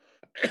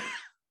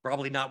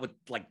 Probably not with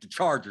the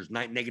Chargers,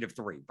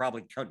 -3.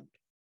 Probably couldn't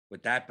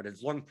with that. But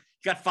as long as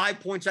you got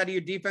 5 points out of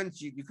your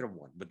defense, you could have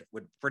won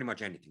with pretty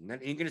much anything.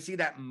 And you're going to see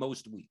that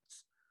most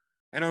weeks.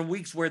 And on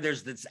weeks where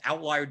there's this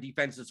outlier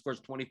defense that scores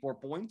 24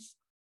 points,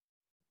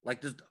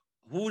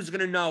 who's going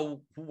to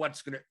know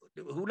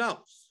who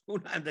knows?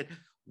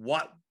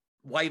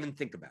 Why even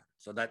think about it?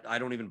 So that I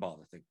don't even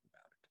bother thinking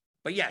about it.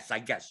 But yes, I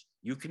guess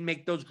you can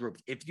make those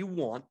groups if you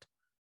want.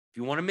 If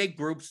you want to make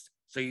groups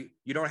so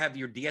you don't have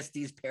your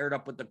DSTs paired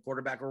up with the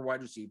quarterback or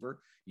wide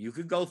receiver, you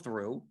could go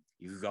through,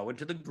 you could go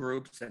into the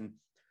groups and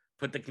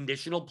put the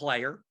conditional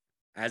player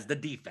as the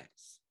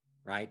defense,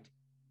 right?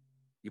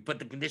 You put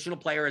the conditional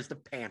player as the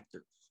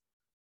Panthers.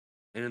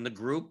 And in the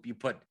group, you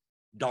put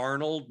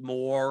Darnold,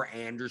 Moore,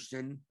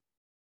 Anderson,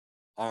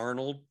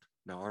 Arnold.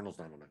 No, Arnold's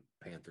not on the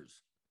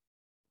Panthers.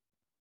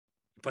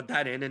 You put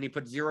that in and you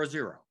put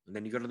 0-0. And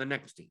then you go to the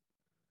next team.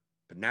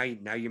 But now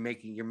you're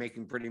making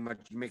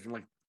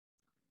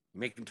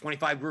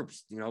 25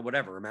 groups,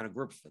 whatever amount of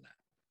groups for that.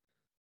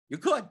 You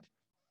could.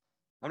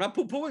 I'm not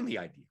poo-pooing the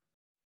idea.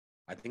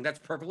 I think that's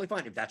perfectly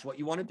fine. If that's what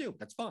you want to do,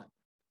 that's fine.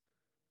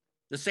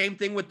 The same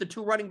thing with the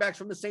 2 running backs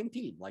from the same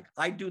team.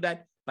 I do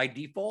that by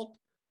default,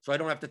 so I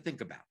don't have to think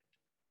about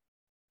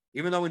it.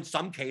 Even though in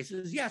some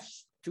cases,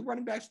 yes, 2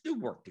 running backs do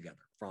work together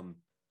from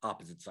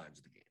opposite sides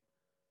of the game.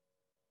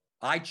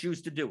 I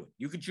choose to do it.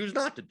 You could choose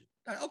not to do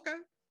it. Okay.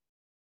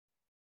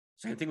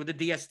 Same thing with the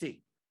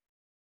DST.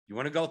 You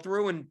want to go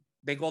through and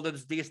make all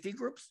those DST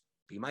groups?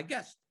 Be my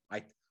guest.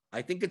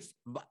 I think it's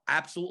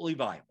absolutely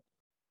viable.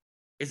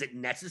 Is it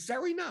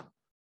necessary? No.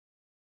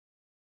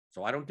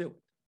 So I don't do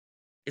it.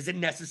 Is it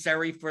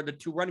necessary for the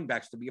 2 running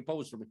backs to be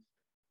opposed from me?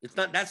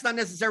 That's not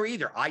necessary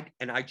either.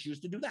 I choose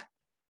to do that.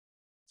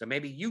 So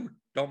maybe you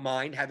don't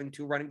mind having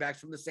 2 running backs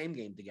from the same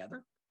game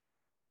together.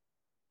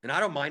 And I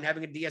don't mind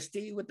having a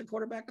DST with the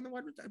quarterback and the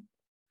wide receiver.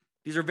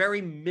 These are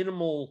very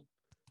minimal,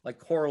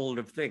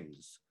 correlative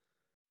things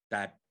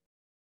that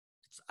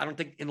I don't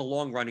think in the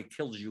long run it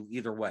kills you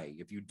either way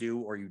if you do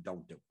or you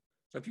don't do it.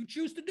 So if you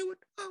choose to do it,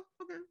 oh,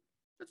 okay,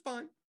 that's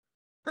fine.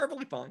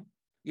 Perfectly fine.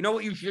 You know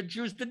what you should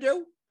choose to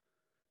do?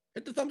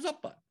 Hit the thumbs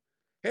up button.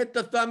 Hit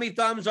the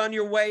thumbs on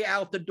your way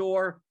out the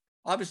door.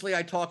 Obviously,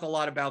 I talk a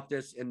lot about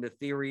this in the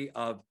Theory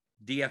of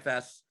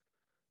DFS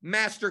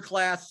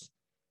Masterclass.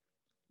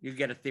 You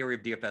get a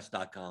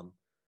theoryofdfs.com.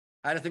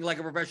 How to think like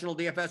a professional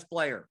DFS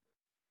player.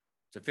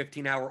 It's a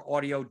 15-hour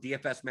audio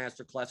DFS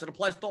masterclass. It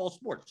applies to all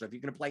sports. So if you're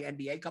going to play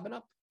NBA coming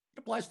up, it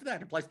applies to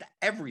that. It applies to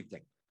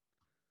everything.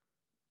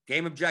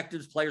 Game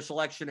objectives, player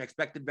selection,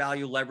 expected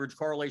value, leverage,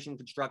 correlation,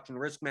 construction,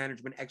 risk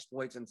management,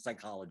 exploits, and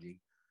psychology.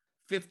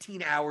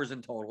 15 hours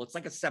in total. It's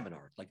like a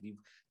seminar. It's like you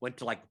went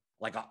to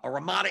a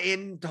Ramada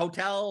Inn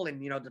hotel and,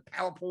 the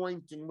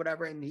PowerPoint and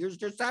whatever. And here's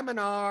your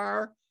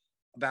seminar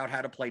about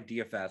how to play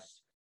DFS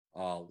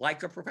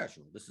like a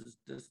professional.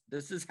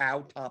 This is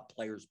how top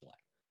players play,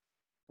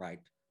 right?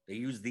 They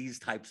use these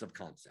types of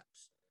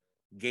concepts,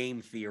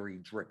 game theory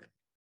driven,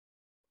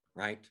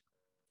 right?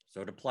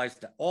 So it applies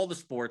to all the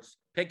sports.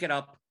 Pick it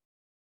up.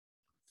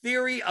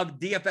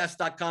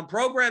 Theoryofdfs.com.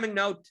 Programming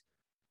note.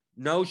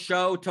 No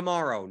show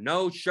tomorrow.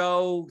 No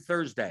show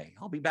Thursday.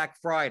 I'll be back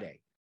Friday.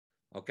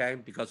 Okay?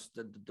 Because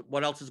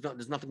what else is going?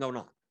 There's nothing going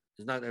on.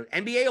 There's not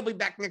NBA will be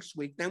back next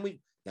week. Then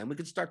Then we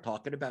can start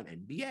talking about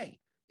NBA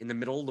in the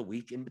middle of the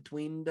week in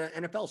between the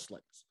NFL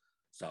slates.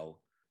 So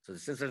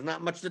since there's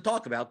not much to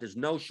talk about, there's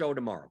no show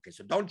tomorrow. Okay,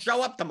 so don't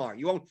show up tomorrow.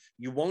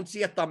 You won't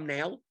see a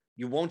thumbnail.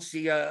 You won't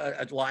see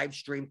a live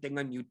stream thing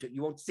on YouTube.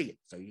 You won't see it.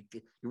 So you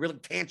really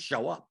can't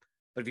show up.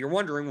 But if you're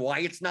wondering why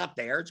it's not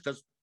there, it's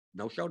because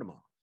no show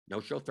tomorrow, no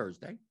show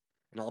Thursday,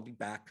 and I'll be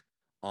back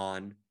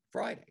on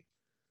Friday.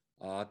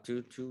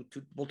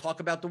 We'll talk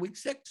about the Week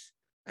 6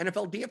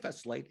 NFL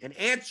DFS slate and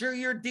answer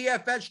your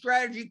DFS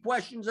strategy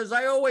questions as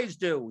I always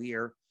do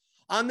here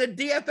on the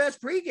DFS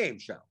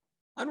pregame show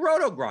on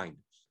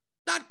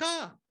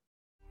rotogrinders.com.